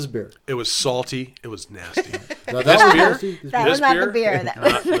 How's this beer? It was salty. It was nasty. Now, This was beer? nasty. This That beer? was not the beer. That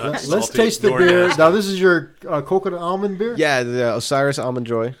was Not Let's salty taste the nor beer. nasty. Now, this is your coconut almond beer? Yeah, the Osiris Almond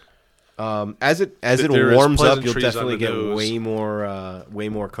Joy. As it There is warms up, you'll pleasantries definitely on the get nose. way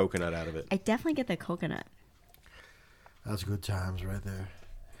more coconut out of it. I definitely get the coconut. That's good times right there.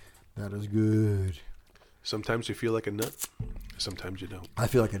 That is good. Sometimes you feel like a nut. Sometimes you don't. I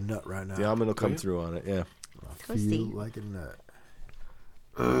feel like a nut right now. The almond will come yeah? through on it. Yeah. I feel Toasty. like a nut.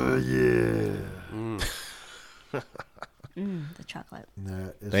 Yeah. The chocolate.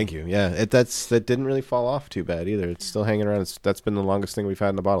 That is Thank you. Yeah, that didn't really fall off too bad either. It's still hanging around. That's been the longest thing we've had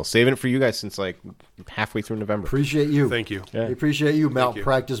in the bottle. Saving it for you guys since like halfway through November. Appreciate you. Thank you. Yeah. We appreciate you, you.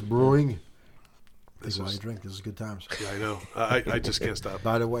 Malpractice Brewing. This This is why is- you drink. This is good times. Yeah, I know. I just can't stop.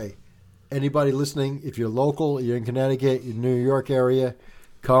 By the way, anybody listening, if you're local, you're in Connecticut, you're in New York area,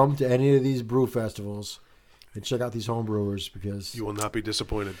 come to any of these brew festivals and check out these home brewers because You will not be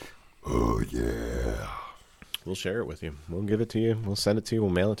disappointed. Oh, yeah. We'll share it with you. We'll give it to you. We'll send it to you.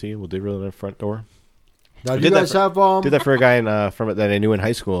 We'll mail it to you. We'll deliver it at the front door. Now, do you guys have... Did that for a guy that I knew in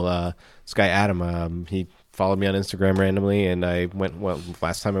high school. This guy, Adam, he followed me on Instagram randomly, and I went,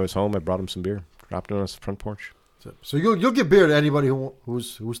 last time I was home, I brought him some beer. Dropped it on his front porch. So you'll give beer to anybody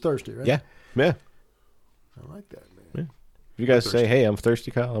who's thirsty, right? Yeah. I like that, man. Yeah. If you guys say, hey, I'm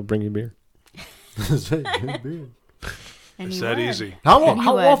thirsty, Kyle, I'll bring you beer. Say, "Give beer." It's that easy. How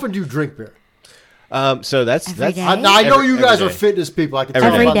often do you drink beer? So that's Every day? I know you guys every are day. fitness people. I can tell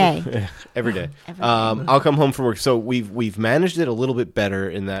Every by day. Every day. Every day. I'll come home from work. So we've managed it a little bit better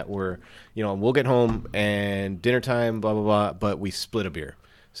in that we'll get home and dinner time, blah blah blah, but we split a beer.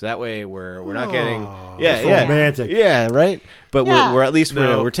 So that way we're not getting romantic. Yeah, right. But Yeah. we're at least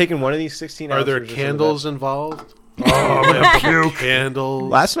No. we're taking one of these 16 Are there ounces or candles something involved? Oh, man, candles. like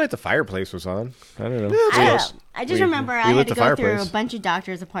that. Last night the fireplace was on. I don't know. I don't know. I just remember I lit had to the go through fireplace. a bunch of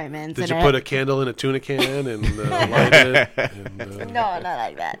doctor's appointments. Did and you put a candle in a tuna can and light it? And, No, not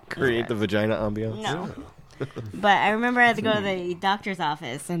like that. Create the vagina ambiance. No. But I remember I had to go to the doctor's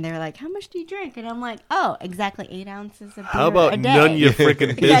office, and they were like, how much do you drink? And I'm like, oh, exactly 8 ounces of beer How about a day. none you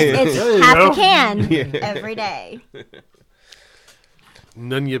freaking Because business? it's half a can every day.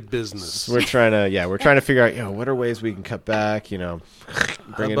 None your business. We're trying to figure out, what are ways we can cut back, bring it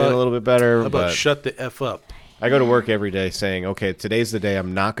in about- a little bit better. How about But shut the F up? I go to work every day saying, okay, today's the day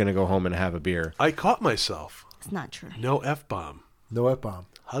I'm not going to go home and have a beer. I caught myself. It's not true. No F-bomb. No F-bomb.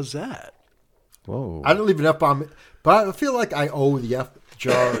 How's that? Whoa. I don't leave an F-bomb, but I feel like I owe the F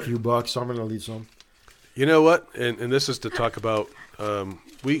jar a few bucks, so I'm going to leave some. You know what? And this is to talk about,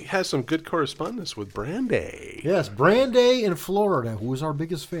 we had some good correspondence with Brandy. Yes, Brandy in Florida, who is our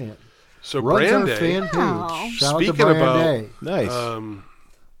biggest fan. So Runs our Brandy, fan page. Wow. Shout out to Speaking about- Brandy.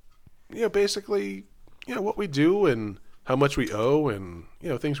 Nice. basically, what we do and how much we owe and,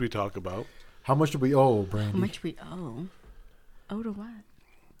 things we talk about. How much do we owe, How Brandy? much we owe? Owe to what?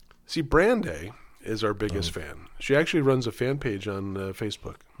 See, Brandy is our biggest fan. She actually runs a fan page on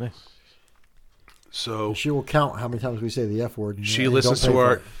Facebook. Nice. So She will count how many times we say the F word. and she don't listens pay to for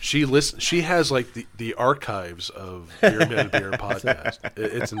our. it. She has like the archives of Beer Man Beer podcast.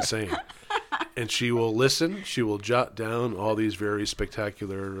 It's insane, and she will listen. She will jot down all these very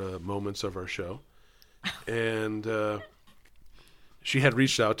spectacular moments of our show, and she had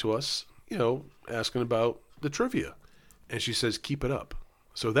reached out to us, asking about the trivia, and she says keep it up.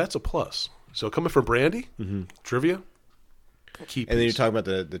 So that's a plus. So coming from Brandy, trivia, keep. And then you're it. talking about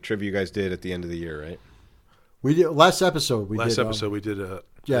the trivia you guys did at the end of the year, right? We did last episode. We Last did, episode we did a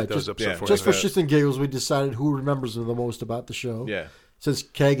yeah, that was just- episode yeah, 4. just for shits and giggles, we decided who remembers the most about the show. Yeah. Since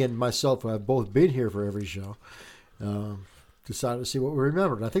Keg and myself have both been here for every show, decided to see what we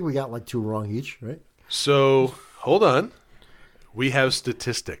remembered. I think we got like 2 wrong each, right? So hold on, we have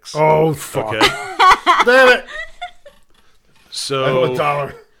statistics. Oh, fuck. Okay. Damn it! So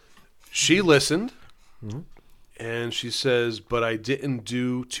 $1. she listened, and she says, "But I didn't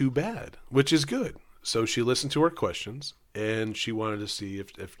do too bad," which is good. So she listened to our questions, and she wanted to see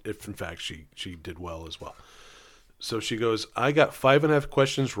if in fact she did well as well. So she goes, "I got 5.5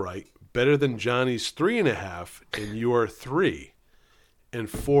 questions right, better than Johnny's 3.5, and your 3, and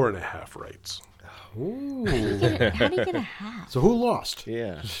 4.5 rights." Ooh. How do you get a half? So who lost?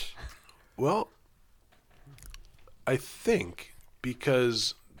 Yeah. Well, I think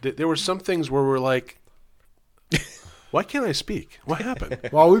because there were some things where we're like, why can't I speak? What happened?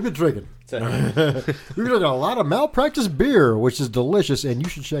 Well, we've been drinking. We've been drinking a lot of Malpractice beer, which is delicious, and you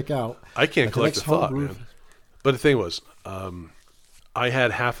should check out. I can't Like collect a next thought, homebrew. man. But the thing was, I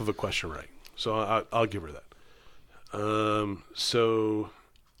had half of a question right, so I'll give her that. So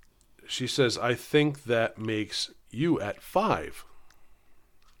she says, I think that makes you at 5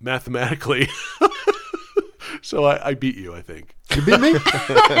 mathematically. So I beat you, I think. You beat me?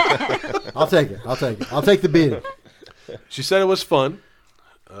 I'll take it. I'll take the beating. She said it was fun.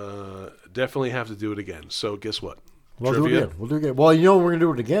 Definitely have to do it again. So guess what? We'll do it again. Well, you know when we're going to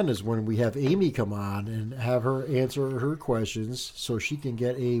do it again is when we have Amy come on and have her answer her questions so she can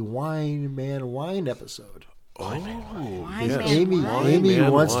get a Wine Man Wine episode. Wine yeah. Man Amy wine? Amy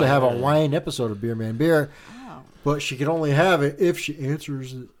Man wants to have a Wine. wine episode of Beer Man Beer, but she can only have it if she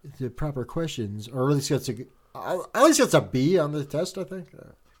answers the proper questions, or at least gets a B on the test. I think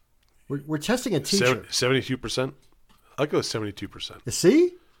we're testing a teacher. 72%? I'll go with 72%. A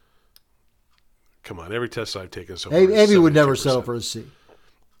C? Come on, every test I've taken so far. Amy is would never 72%. settle for a C.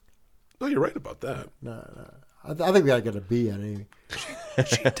 No, you're right about that. No. I think we got to get a B on Amy.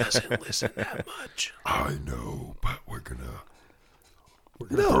 She doesn't listen that much. I know, but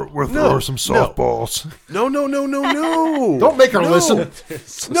No, throw some softballs. No. Don't make her listen.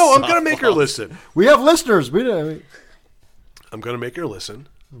 No, I'm gonna make her listen. We have listeners. I'm gonna make her listen,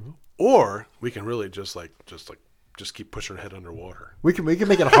 or we can really just keep pushing her head underwater. We can make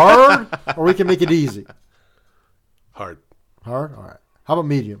it hard, or we can make it easy. Hard. Hard. All right. How about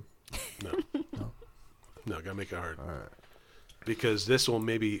medium? No, gotta make it hard. All right. Because this will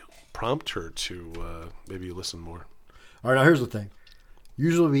maybe prompt her to maybe listen more. All right. Now here's the thing.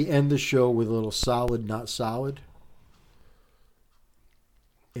 Usually we end the show with a little solid, not solid,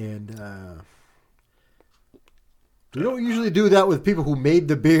 and we don't usually do that with people who made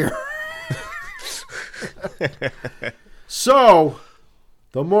the beer. So,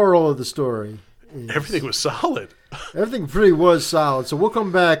 the moral of the story is Everything was solid. everything pretty was solid. So we'll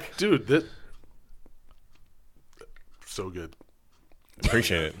come back. Dude, that so good.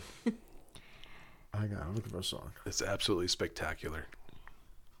 Appreciate it. Hang on, I'm looking for a song. It's absolutely spectacular.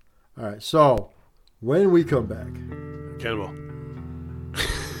 All right, so when we come back, Cannibal.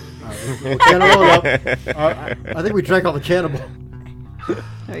 we'll cannibal it up. I think we drank all the cannibal. What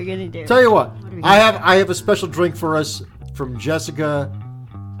are you gonna do? Tell you what, I have a special drink for us from Jessica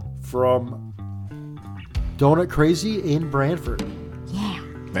from Donut Crazy in Brantford. Yeah.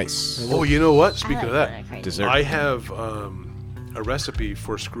 Nice. Oh, you know what? Speaking of that, Dessert. I have a recipe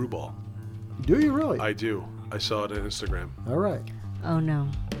for screwball. Do you really? I do. I saw it on Instagram. All right. Oh no.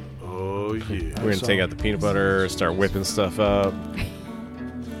 Oh, yeah. We're going to take out the peanut butter, start whipping stuff up.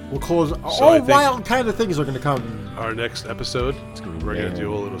 We'll close. So I All think- wild kind of things are going to come. Our next episode, we're going yeah. to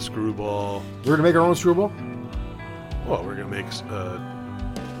do a little screwball. We're going to make our own screwball. Well, we're going to make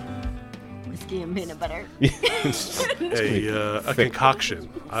Whiskey and peanut butter. a concoction.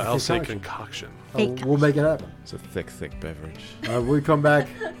 I'll say concoction. We'll make it happen. It's a thick beverage. When we come back,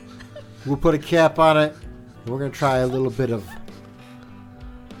 we'll put a cap on it. And we're going to try a little bit of.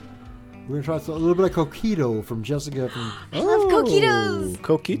 We're going to try a little bit of coquito from Jessica. From, I love coquitos.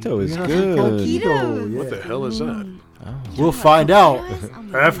 Coquito is We're gonna good. have some coquito. What Yeah. the hell is that? We'll find out Oh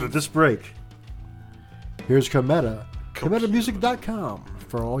my after this break. Here's Cometa. CometaMusic.com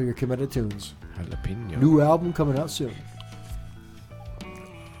for all your Cometa tunes. Jalapeno. New album coming out soon.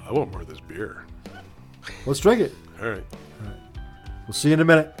 I want more of this beer. Let's drink it. All right. We'll see you in a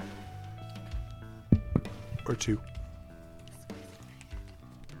minute. Or two.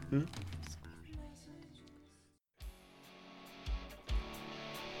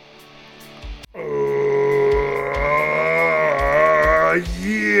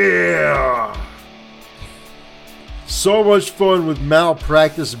 Yeah! So much fun with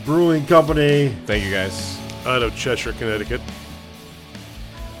Malpractice Brewing Company. Thank you guys. Out of Cheshire, Connecticut.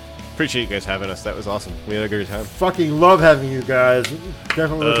 Appreciate you guys having us. That was awesome. We had a good time. Fucking love having you guys.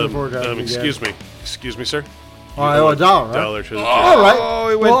 Definitely looking forward to having you guys. Excuse me, sir. Oh, I owe a dollar, right? Dollar to the All right. Oh,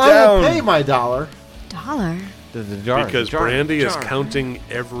 it went well, I down. will pay my $1. Dollar. The jar. because jar, Brandy is jar. counting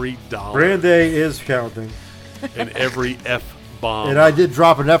every dollar Brandy is counting. and every F bomb. And I did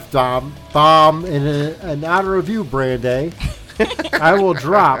drop an F-bomb in honor of you, Brandy. I will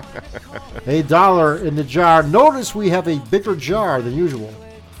drop $1 in the jar. Notice we have a bigger jar than usual.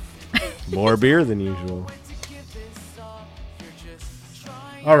 More beer than usual.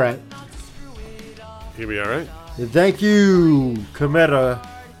 All right. He'll be all right. And thank you, Cometa,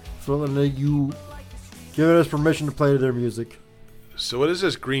 for letting you giving us permission to play their music. So what is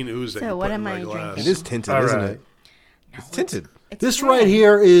this green ooze that So you what put in am my I glass? It is tinted, All isn't right. it? It's tinted. This right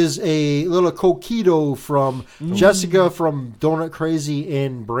here is a little coquito from Jessica from Donut Crazy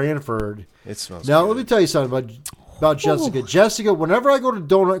in Brantford. It smells Now, good. let me tell you something about Jessica. Jessica, whenever I go to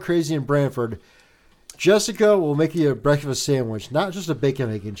Donut Crazy in Brantford, Jessica will make you a breakfast sandwich, not just a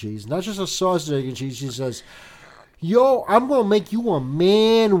bacon, egg, and cheese, not just a sausage, egg, and cheese. She says, yo, I'm going to make you a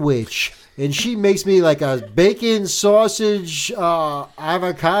manwich. And she makes me like a bacon, sausage,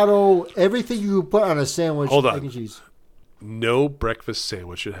 avocado, everything you put on a sandwich, Hold on. egg, and cheese. No breakfast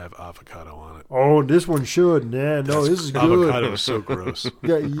sandwich should have avocado on it. Oh, this one should. Yeah, no, this is good. Avocado is so gross.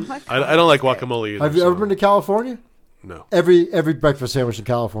 Yeah, I don't like guacamole either. have you ever been to California? No, Every breakfast sandwich in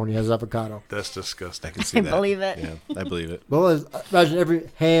California has avocado. that's disgusting. I can see I that. believe it. Yeah, I believe it. Well, imagine every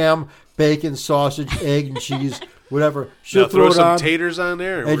ham, bacon, sausage, egg, and cheese, whatever. She'll Now throw it some on. taters on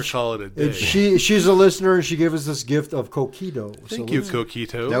there, and And we're calling it a day. And she's a listener, and she gave us this gift of coquito. Thank so you, let's-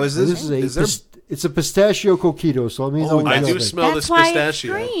 Coquito. Now is This this? is there, it's a pistachio coquito, so let me know. what I you do think. smell That's this why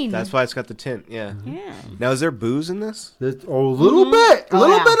pistachio. it's green. that's why it's got the tint. Yeah. Yeah. Now is there booze in this? A little bit, a Oh,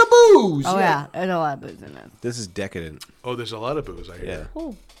 little yeah. bit of booze. Oh yeah, there's a lot of booze in it. This is decadent. Oh, there's a lot of booze. I Yeah. hear.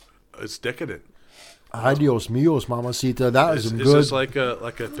 Oh. It's decadent. Adios mios, mamacita. That is Is some is good. this like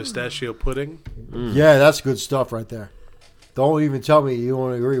a pistachio pudding? Yeah, that's good stuff right there. Don't even tell me you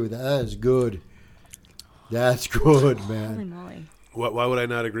don't agree with that. That is good. That's good, Holy man. moly. Why would I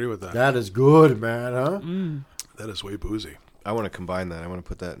not agree with that? That is good, man, huh? That is way boozy. I want to combine that. I want to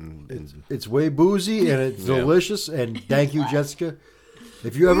put that in. It's way boozy and it's Yeah. delicious. And thank you, Jessica.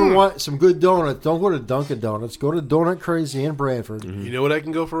 If you ever want some good donuts, don't go to Dunkin' Donuts. Go to Donut Crazy in Branford. You know what I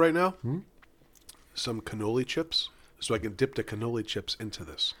can go for right now? Some cannoli chips, so I can dip the cannoli chips into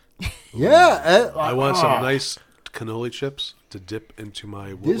this. Yeah. I want some nice cannoli chips to dip into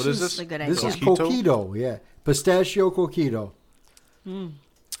my. What is That's this? a good This is idea. coquito, yeah. Pistachio coquito.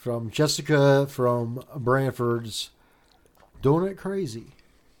 From Jessica from Branford's Donut Crazy.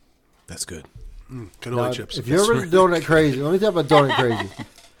 That's good. Cannoli Now, chips. if you're ever Donut Crazy, let me talk about Donut Crazy.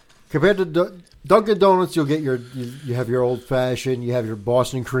 Compared to Dunkin' Donuts, you'll get you have your old fashioned, you have your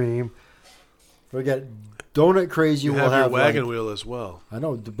Boston cream. Forget Donut Crazy you will have your have wagon like, wheel as well. I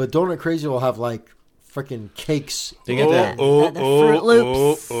know, but Donut Crazy will have like freaking cakes. They get that. The Fruit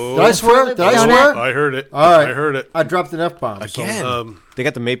Loops. Did I swear? Did I Donut. swear? I heard it. All right. I heard it. I dropped an F-bomb. Again. They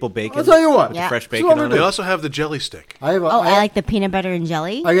got the maple bacon. I'll tell you what. Yeah. Fresh So bacon what on we They do. it. also have the jelly stick. I have a, Oh, I like the peanut butter and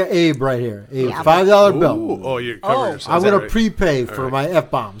jelly. I got Abe right here. Abe, Yeah. $5 bill. Ooh. Oh, you're covering yourself. I'm Is that going to right? prepay for my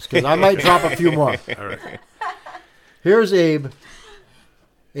F-bombs because I might drop a few more. All right. Here's Abe.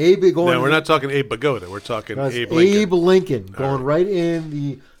 Abe going. Now, we're not talking Abe Pagoda. We're talking That's Abe Lincoln. Abe Lincoln going right in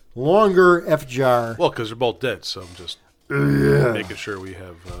the longer F jar. Well, because they're both dead, so I'm just making sure we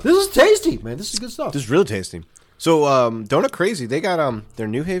have. This is tasty, man. This is good stuff. This is real tasty. So, Donut Crazy, they got their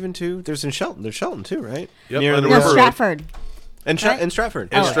New Haven too. There's in Shelton. There's Shelton too, right? Yep, Near on the the No, river. Stratford. and right? in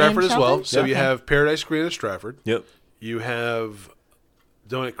Stratford. In Oh, Stratford and as well. Shelton? So you Okay. have Paradise Green in Stratford. Yep. You have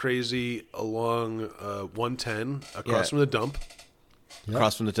Donut Crazy along 110 across from the dump.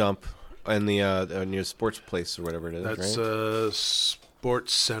 Across from the dump and the near sports place or whatever it is, That's right?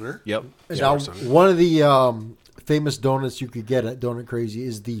 Sports Center. Yep. Now, Sports Center. one of the famous donuts you could get at Donut Crazy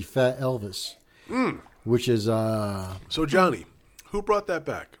is the Fat Elvis, which is So Johnny, who brought that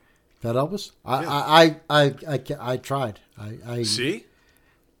back? Fat Elvis. I tried. I See,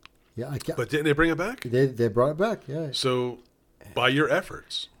 Yeah, but didn't they bring it back? they brought it back. Yeah, So by your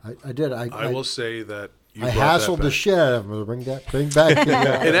efforts, I did. I will say that you I brought hassled that the back. shit out of him to bring back.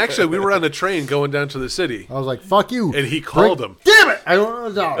 And actually, we were on the train going down to the city, I was like, "Fuck you!" and he called him. Damn it! I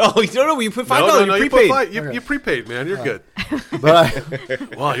don't know. Oh, no, you put $5. No, You you prepaid. put you prepaid, man. You're good.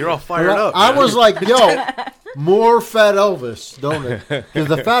 But Wow, you're all fired up. I man. was like, "Yo, more Fat Elvis donut," because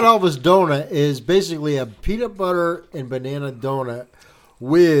the Fat Elvis donut is basically a peanut butter and banana donut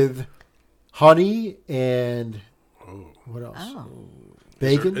with honey and what else? Oh.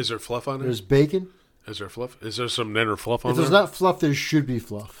 Bacon. Is there fluff on there? There's bacon. Is there fluff? Is there some nanner fluff on If there? there's not fluff, there should be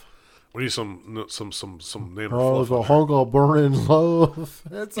fluff. We need some nanner Oh, fluff. the on there. hunk of burning loaf.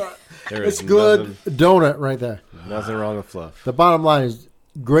 It's There it's is good donut right there. Nothing wrong with fluff. The bottom line is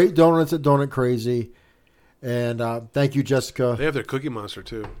great donuts at Donut Crazy, and thank you, Jessica. They have their Cookie Monster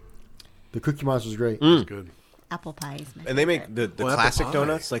too. The Cookie Monster is great. It's good. Apple pies. And they make the Well, apple classic pie.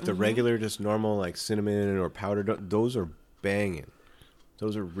 donuts, like the regular, just normal, like cinnamon or powdered. Those are banging.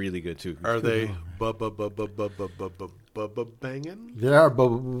 Those are really good too. Are they banging? They are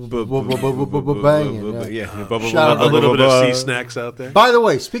banging. Yeah. Yeah. Shout out A little bit of Bubba. sea snacks out there. By the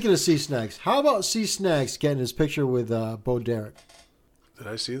way, speaking of C Snacks, how about C Snacks getting his picture with Bo Derek? Did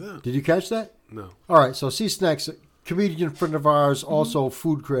I see that? Did you catch that? No. All right, so C Snacks, a comedian friend of ours, also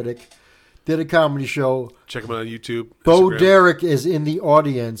food critic, did a comedy show. Check them out on YouTube. Bo Instagram. Derek is in the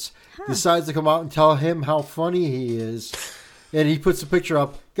audience, decides to come out and tell him how funny he is. And he puts a picture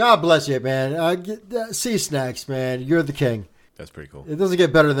up. God bless you, man. C Snacks, man. You're the king. That's pretty cool. It doesn't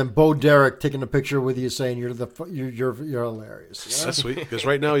get better than Bo Derek taking a picture with you saying you're hilarious. That's sweet. Because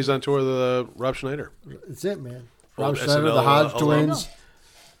right now he's on tour with Rob Schneider. That's it, man. Old Rob Schneider, SNL the Hodge alum. twins.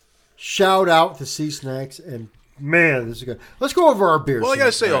 Shout out to C Snacks, and man, this is good. Let's go over our beers. Well, I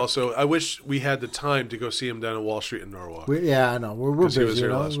gotta say also, I wish we had the time to go see him down at Wall Street in Norwalk. Yeah, I know. We're 'Cause he was busy. here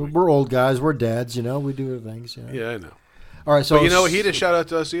You know? last week. We're old guys. We're dads. You know, we do things. You know? Yeah, I know. All right, so But you know, he didn't shout out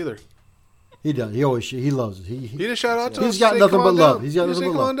to us either. He does. He always. He loves us. He didn't shout out to us. He's got Say, nothing "Come but on love. down." He's got He nothing said,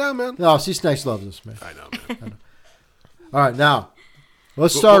 but "Come love. on down, man." No, C Snacks loves us, man. I know, man. All right, now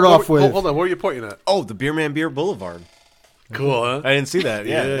let's start off with. Hold on, what were you pointing at? Oh, the Beer Man Beer Boulevard. Cool, huh? I didn't see that.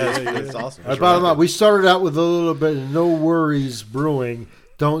 Yeah, Yeah, that's awesome. All right, bottom line, we started out with a little bit of No Worries Brewing.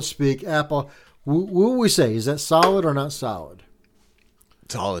 Don't Speak Apple. What would we say? Is that solid or not solid?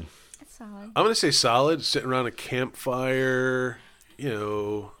 Solid. That's solid. I'm gonna say solid. Sitting around a campfire,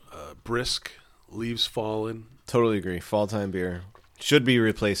 brisk, leaves falling. Totally agree. Fall time beer. should be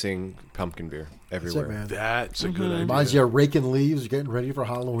replacing pumpkin beer everywhere. man. That's a good idea. Reminds you of raking leaves, getting ready for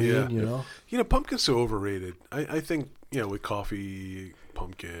Halloween, Yeah. you know? You know, pumpkin's so overrated. I think, with coffee,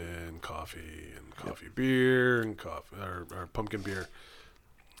 pumpkin, coffee, and coffee beer, and coffee or pumpkin beer,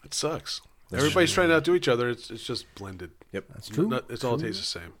 it sucks. Everybody's trying to outdo each other. It's just blended. Yep. That's true. It's all tastes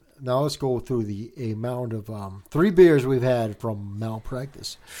the same. Now let's go through the amount of 3 beers we've had from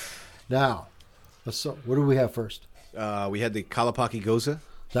Malpractice. Now, what do we have first? We had the Kalapaki Goza.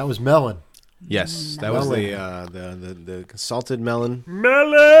 That was melon. Yes, that was the salted melon.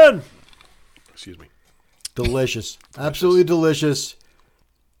 Melon! Excuse me. Delicious. Absolutely delicious.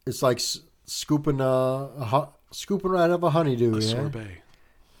 It's like scooping scooping right out of a honeydew. A yeah? sorbet.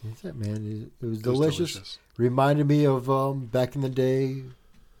 That's it, man. It was It was delicious. delicious. Reminded me of back in the day,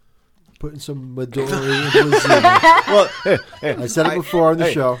 putting some Midori into a Zima. Well, I said it before on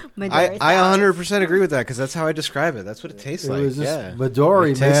the show. Midori I salad. 100% agree with that because that's how I describe it. That's what it tastes It like. was just Yeah.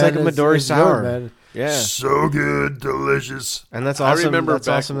 Midori, It tastes man. like a It's Midori good, sour. man. Yeah. So good, delicious. And that's I awesome. remember That's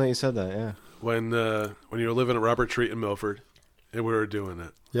back- awesome that you said that. Yeah. When you were living at Robert Treat in Milford, and we were doing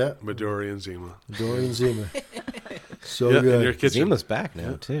it. Yeah, Midori and Zima. Midori and Zima. So Yeah, in your good. kitchen. Zima's back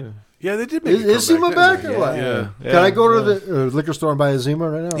now too. Yeah, they did make Is it come Zima back didn't or what? they? Yeah. Can I go to the liquor store and buy a Zima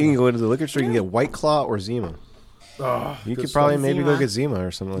right now? You can go into the liquor store. You can get White Claw or Zima. You could probably maybe Zima. go get Zima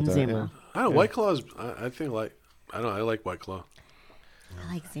or something like that. Zima. Yeah. I don't know. White Claw is, I think I like White Claw.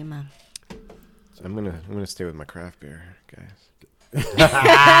 I like Zima. I'm gonna stay with my craft beer, guys.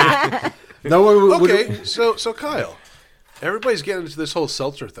 No, Okay, so Kyle, everybody's getting into this whole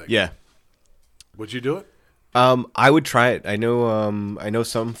seltzer thing. Yeah. Would you do it? I would try it. I know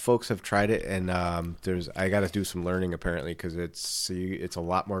some folks have tried it, and I got to do some learning apparently because it's a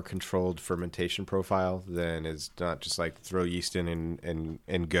lot more controlled fermentation profile than is not just like throw yeast in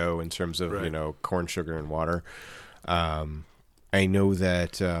and go in terms of Right. Corn sugar and water. I know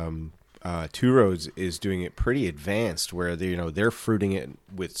that Two Roads is doing it pretty advanced, where they're fruiting it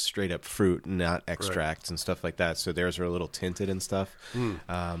with straight up fruit, not extracts and stuff like that. So theirs are a little tinted and stuff.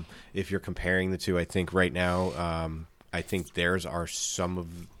 If you're comparing the two, I think right now, I think theirs are some of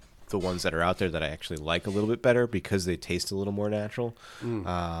the ones that are out there that I actually like a little bit better because they taste a little more natural.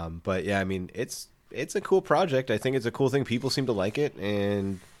 But yeah, I mean, it's a cool project. I think it's a cool thing. People seem to like it,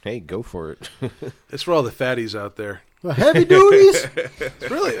 and hey, go for it. It's for all the fatties out there. heavy duties.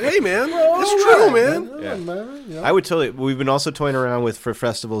 Really? Hey, man. It's true, man. Man. I would totally. We've been also toying around with for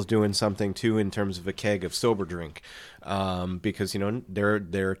festivals doing something too in terms of a keg of sober drink, because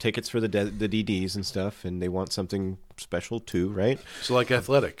there are tickets for the DDs and stuff, and they want something special too, right? So like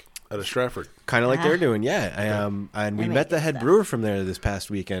Athletic out of Stratford. Kind of like they're doing, yeah. And we might met the get head that. brewer from there this past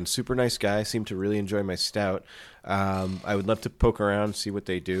weekend. Super nice guy. Seemed to really enjoy my stout. I would love to poke around, see what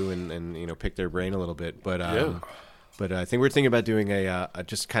they do, and pick their brain a little bit. But Yeah. But I think we're thinking about doing a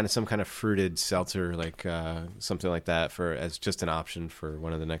just kind of some kind of fruited seltzer, like something like that, as just an option for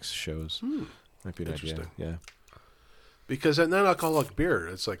one of the next shows. Might be an idea. Interesting. Yeah. Because that non-alcoholic beer,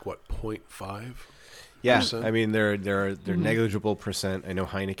 it's like, what, 0.5? Yeah, Percent? I mean they're negligible percent. I know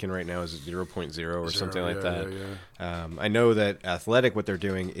Heineken right now is 0.0 or something like that. Yeah. I know that Athletic, what they're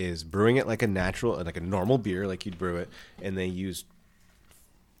doing is brewing it like a normal beer, like you'd brew it, and they use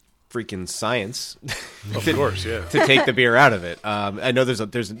freaking science Of course, yeah. to take the beer out of it. I know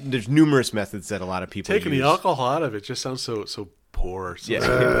there's numerous methods that a lot of people Taking use. the alcohol out of it just sounds so poor. So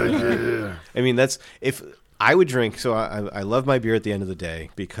Yeah. I mean, if I would drink, so I love my beer at the end of the day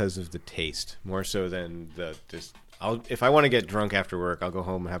because of the taste, more so than if I want to get drunk after work, I'll go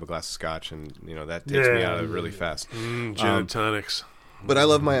home and have a glass of scotch, and that takes me out of it really fast. gin and tonics. But I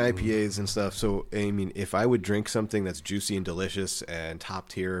love my IPAs and stuff, so I mean, if I would drink something that's juicy and delicious and top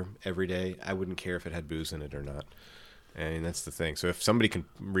tier every day, I wouldn't care if it had booze in it or not. And that's the thing. So if somebody can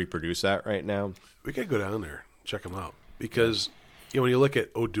reproduce that right now, We got to go down there, check them out. Because when you look at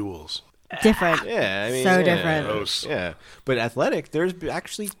O'Doul's, Different. yeah, I mean, So yeah, different. Gross. Yeah, but Athletic, theirs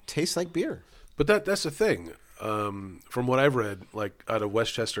actually tastes like beer. But that's the thing. From what I've read, like out of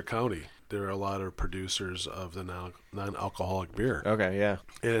Westchester County, there are a lot of producers of the non-alcoholic beer, Okay, yeah.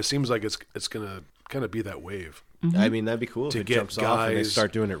 and it seems like it's gonna kind of be that wave I mean, that'd be cool To if it get jumps off and they guys-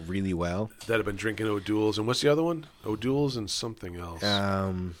 start doing it really well. that have been drinking O'Doul's, and what's the other one? O'Doul's and something else.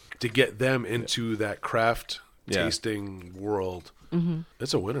 To get them into that craft Yeah. tasting world,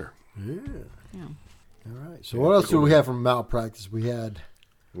 it's a winner. All right. So what else do we have from Malpractice? We had.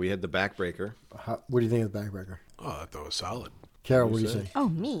 We had the backbreaker. What do you think of the backbreaker? Oh, I thought it was solid. Carol, what do you say? Oh,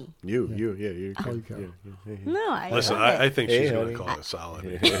 me. You. Call you Carol. No, I Listen, love it. I think she's going honey. to call it a solid.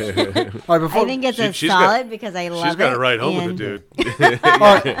 All right, before, I think it's a she's solid got- because I love it. She's got to ride home and with the dude. all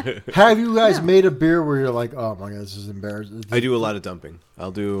right, have you guys made a beer where you're like, oh my god, this is embarrassing? I do a lot of dumping.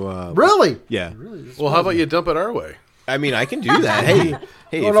 I'll do. Really? Yeah. Really? Well, how about you dump it our way? I mean, I can do that. Hey,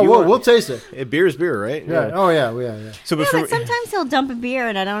 Oh, if no, you we'll want, taste it. beer is beer, right? Yeah. Oh yeah. Yeah. So Yeah, before, but sometimes he'll dump a beer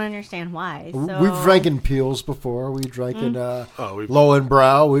and I don't understand why. So. We've drank in Peels before. We drank in we've- Low and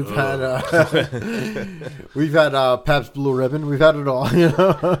Brow. We've had Pabst Blue Ribbon. We've had it all. You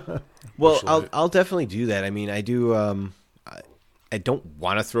know. well, Bush Light. I'll definitely do that. I mean, I do. I don't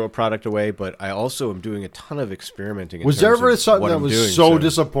want to throw a product away, but I also am doing a ton of experimenting. Was there terms ever of something what that I'm was doing, so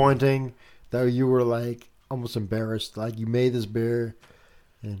disappointing that you were like almost embarrassed? Like you made this beer.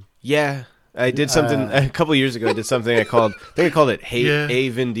 Yeah, I did something a couple years ago. I did something I called it "Hey, Yeah. hey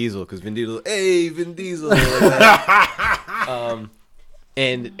Vin Diesel" because Vin Diesel. Like that.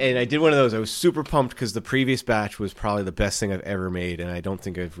 And I did one of those. I was super pumped because the previous batch was probably the best thing I've ever made, and I don't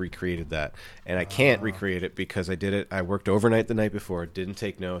think I've recreated that. And I can't recreate it because I did it. I worked overnight the night before, didn't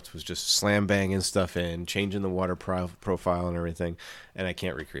take notes, was just slam banging stuff in, changing the water profile and everything, and I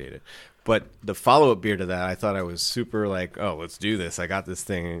can't recreate it. But the follow-up beer to that, I thought I was super like, oh, let's do this. I got this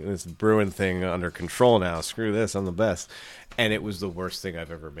brewing thing under control now. Screw this, I'm the best. And it was the worst thing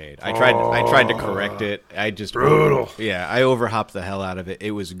I've ever made. I tried to correct it. I just Brutal. I overhopped the hell out of it. It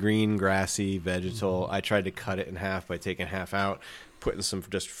was green, grassy, vegetal. I tried to cut it in half by taking half out, putting some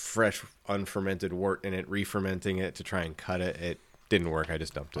just fresh, unfermented wort in it, re-fermenting it to try and cut it. It didn't work. I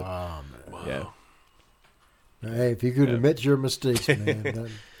just dumped it. Oh man. Yeah. Hey, if you could admit your mistakes, man.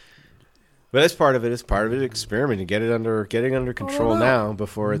 then- But that's part of it. It's part of it. Experimenting, getting under control now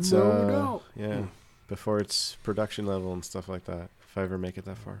before it's before it's production level and stuff like that. If I ever make it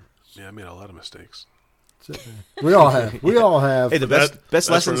that far. Yeah, I made a lot of mistakes. We all have. We all have. Hey, the That's best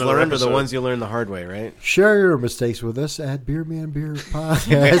for lessons another learned are the episode. ones you learn the hard way, right? Share your mistakes with us at Beer Man Beer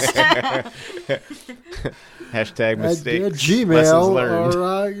Podcast Hashtag at mistakes. Gmail, Lessons learned.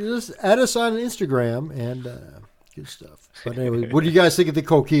 or just add us on Instagram and good stuff. But anyway, what do you guys think of the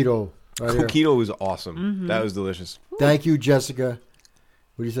Coquito? Right here? Coquito was awesome. That was delicious. Thank you, Jessica.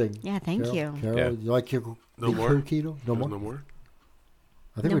 What do you think? Yeah, thank Carol? you. Carol, Yeah. you like your No the more? Coquito? No There's more. no more?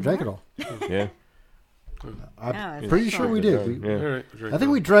 I think No we drank more? it all. Yeah. I'm it's pretty excellent. sure we did. Yeah. All right. I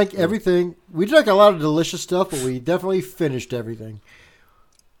think we drank everything. We drank a lot of delicious stuff, but we definitely finished everything.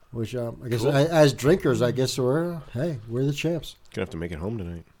 Which I guess Cool. as drinkers, I guess we're the champs. Gonna have to make it home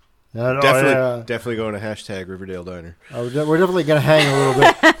tonight. Definitely, Definitely going to hashtag Riverdale Diner. we're definitely gonna hang a little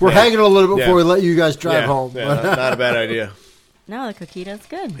bit. We're hanging a little bit before we let you guys drive home. Yeah, not a bad idea. No, the coquito's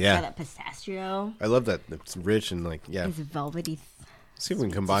good. Yeah. Got that pistachio. I love that. It's rich and It's velvety. See if we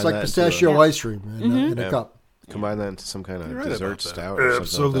can combine It's like that. pistachio ice cream in a Yeah. cup. Combine that into some kind of You're right about dessert that. stout. Or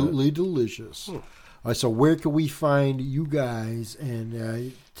Absolutely delicious. All right, so where can we find you guys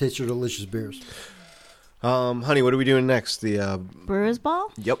and taste your delicious beers? Honey, what are we doing next? The Brewers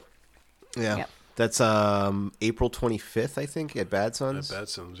Ball? Yep. Yeah. Yep. That's April 25th, I think, at Bad Sons. Bad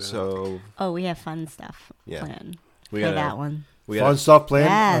Sons, yeah. So Oh, we have fun stuff Yeah. planned we for got that one. We Fun got. stuff planned?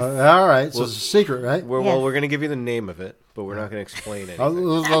 Yes. All right, so it's a secret, right? Well, Yes. we're going to give you the name of it, but we're not going to explain it.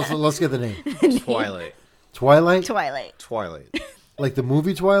 Let's get the name. Twilight. Twilight? Twilight. Like the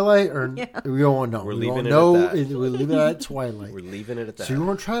movie Twilight? Or we don't know. We're We leaving don't it know. at that. We're leaving it at Twilight. We're leaving it at that. So you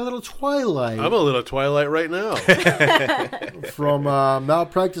want to try a little Twilight I'm a little Twilight right now. from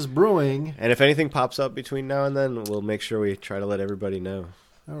Malpractice Brewing. And if anything pops up between now and then, we'll make sure we try to let everybody know.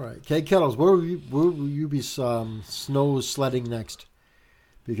 All right, Kate Kettles, where will you be snow sledding next?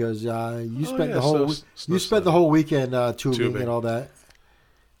 Because you spent the whole weekend tubing and all that.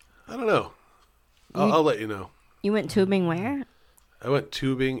 I don't know. I'll let you know. You went tubing where? I went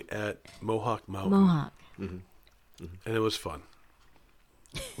tubing at Mohawk Mountain, Mohawk. and it was fun.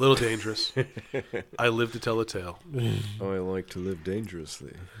 A little dangerous. I live to tell a tale. I like to live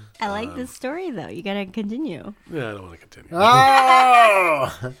dangerously. I like this story, though. You got to continue. Yeah, I don't want to continue.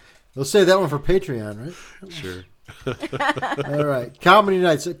 Oh, we'll save that one for Patreon, right? Sure. All right, comedy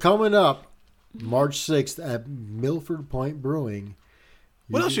nights coming up March 6th at Milford Point Brewing.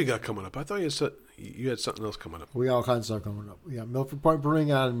 What else you got coming up? I thought you had something else coming up. We got all kinds of stuff coming up. We got Milford Point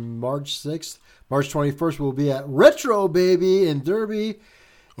Brewing on March 6th. March 21st, we'll be at Retro Baby in Derby.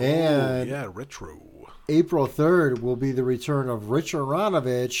 And yeah, retro. April 3rd will be the return of Rich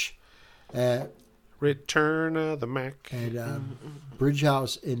Aronovich at Return of the Mac. Bridge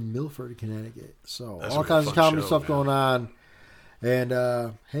House in Milford, Connecticut. So That's all gonna be kinds a of fun comedy show, stuff man. going on.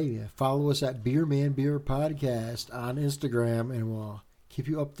 And hey, follow us at Beer Man Beer Podcast on Instagram, and we'll keep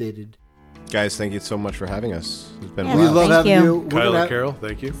you updated. Guys, thank you so much for having us. It's been Yeah, a We while. love Thank having you. you. We're Kyle gonna- and Carol,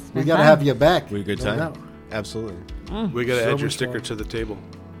 thank you. we got to have you back. We had a good No time. doubt. Absolutely. We got to So add your much sticker fun. to the table.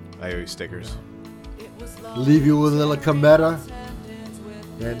 I owe you stickers. Leave you with a little Cometa.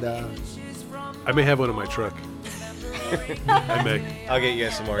 And I may have one in my truck. I may. I'll get you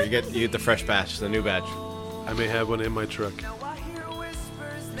guys some more. You get the fresh batch, the new batch. I may have one in my truck.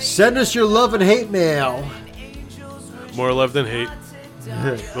 send us your love and hate mail. More love than hate.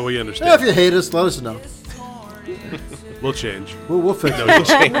 But we If understand. you hate us, let us know. We'll change. We'll fix No, it. we'll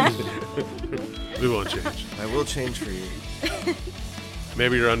change. We won't change. I will change for you.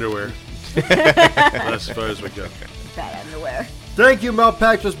 Maybe your underwear. That's as far as we go. Bad underwear. Thank you,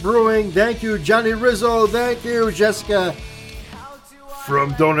 Malpractice Brewing. Thank you, Johnny Rizzo. Thank you, Jessica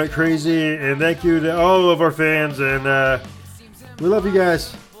from Donut Crazy. And thank you to all of our fans. And we love you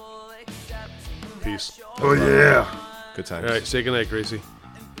guys. Peace. Oh, yeah. Good times. All right, say goodnight, Gracie.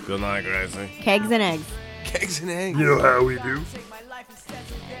 Good night, Gracie. Kegs and eggs. Eggs and eggs. You know how we do.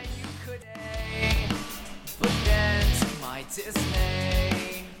 But then, to my dismay,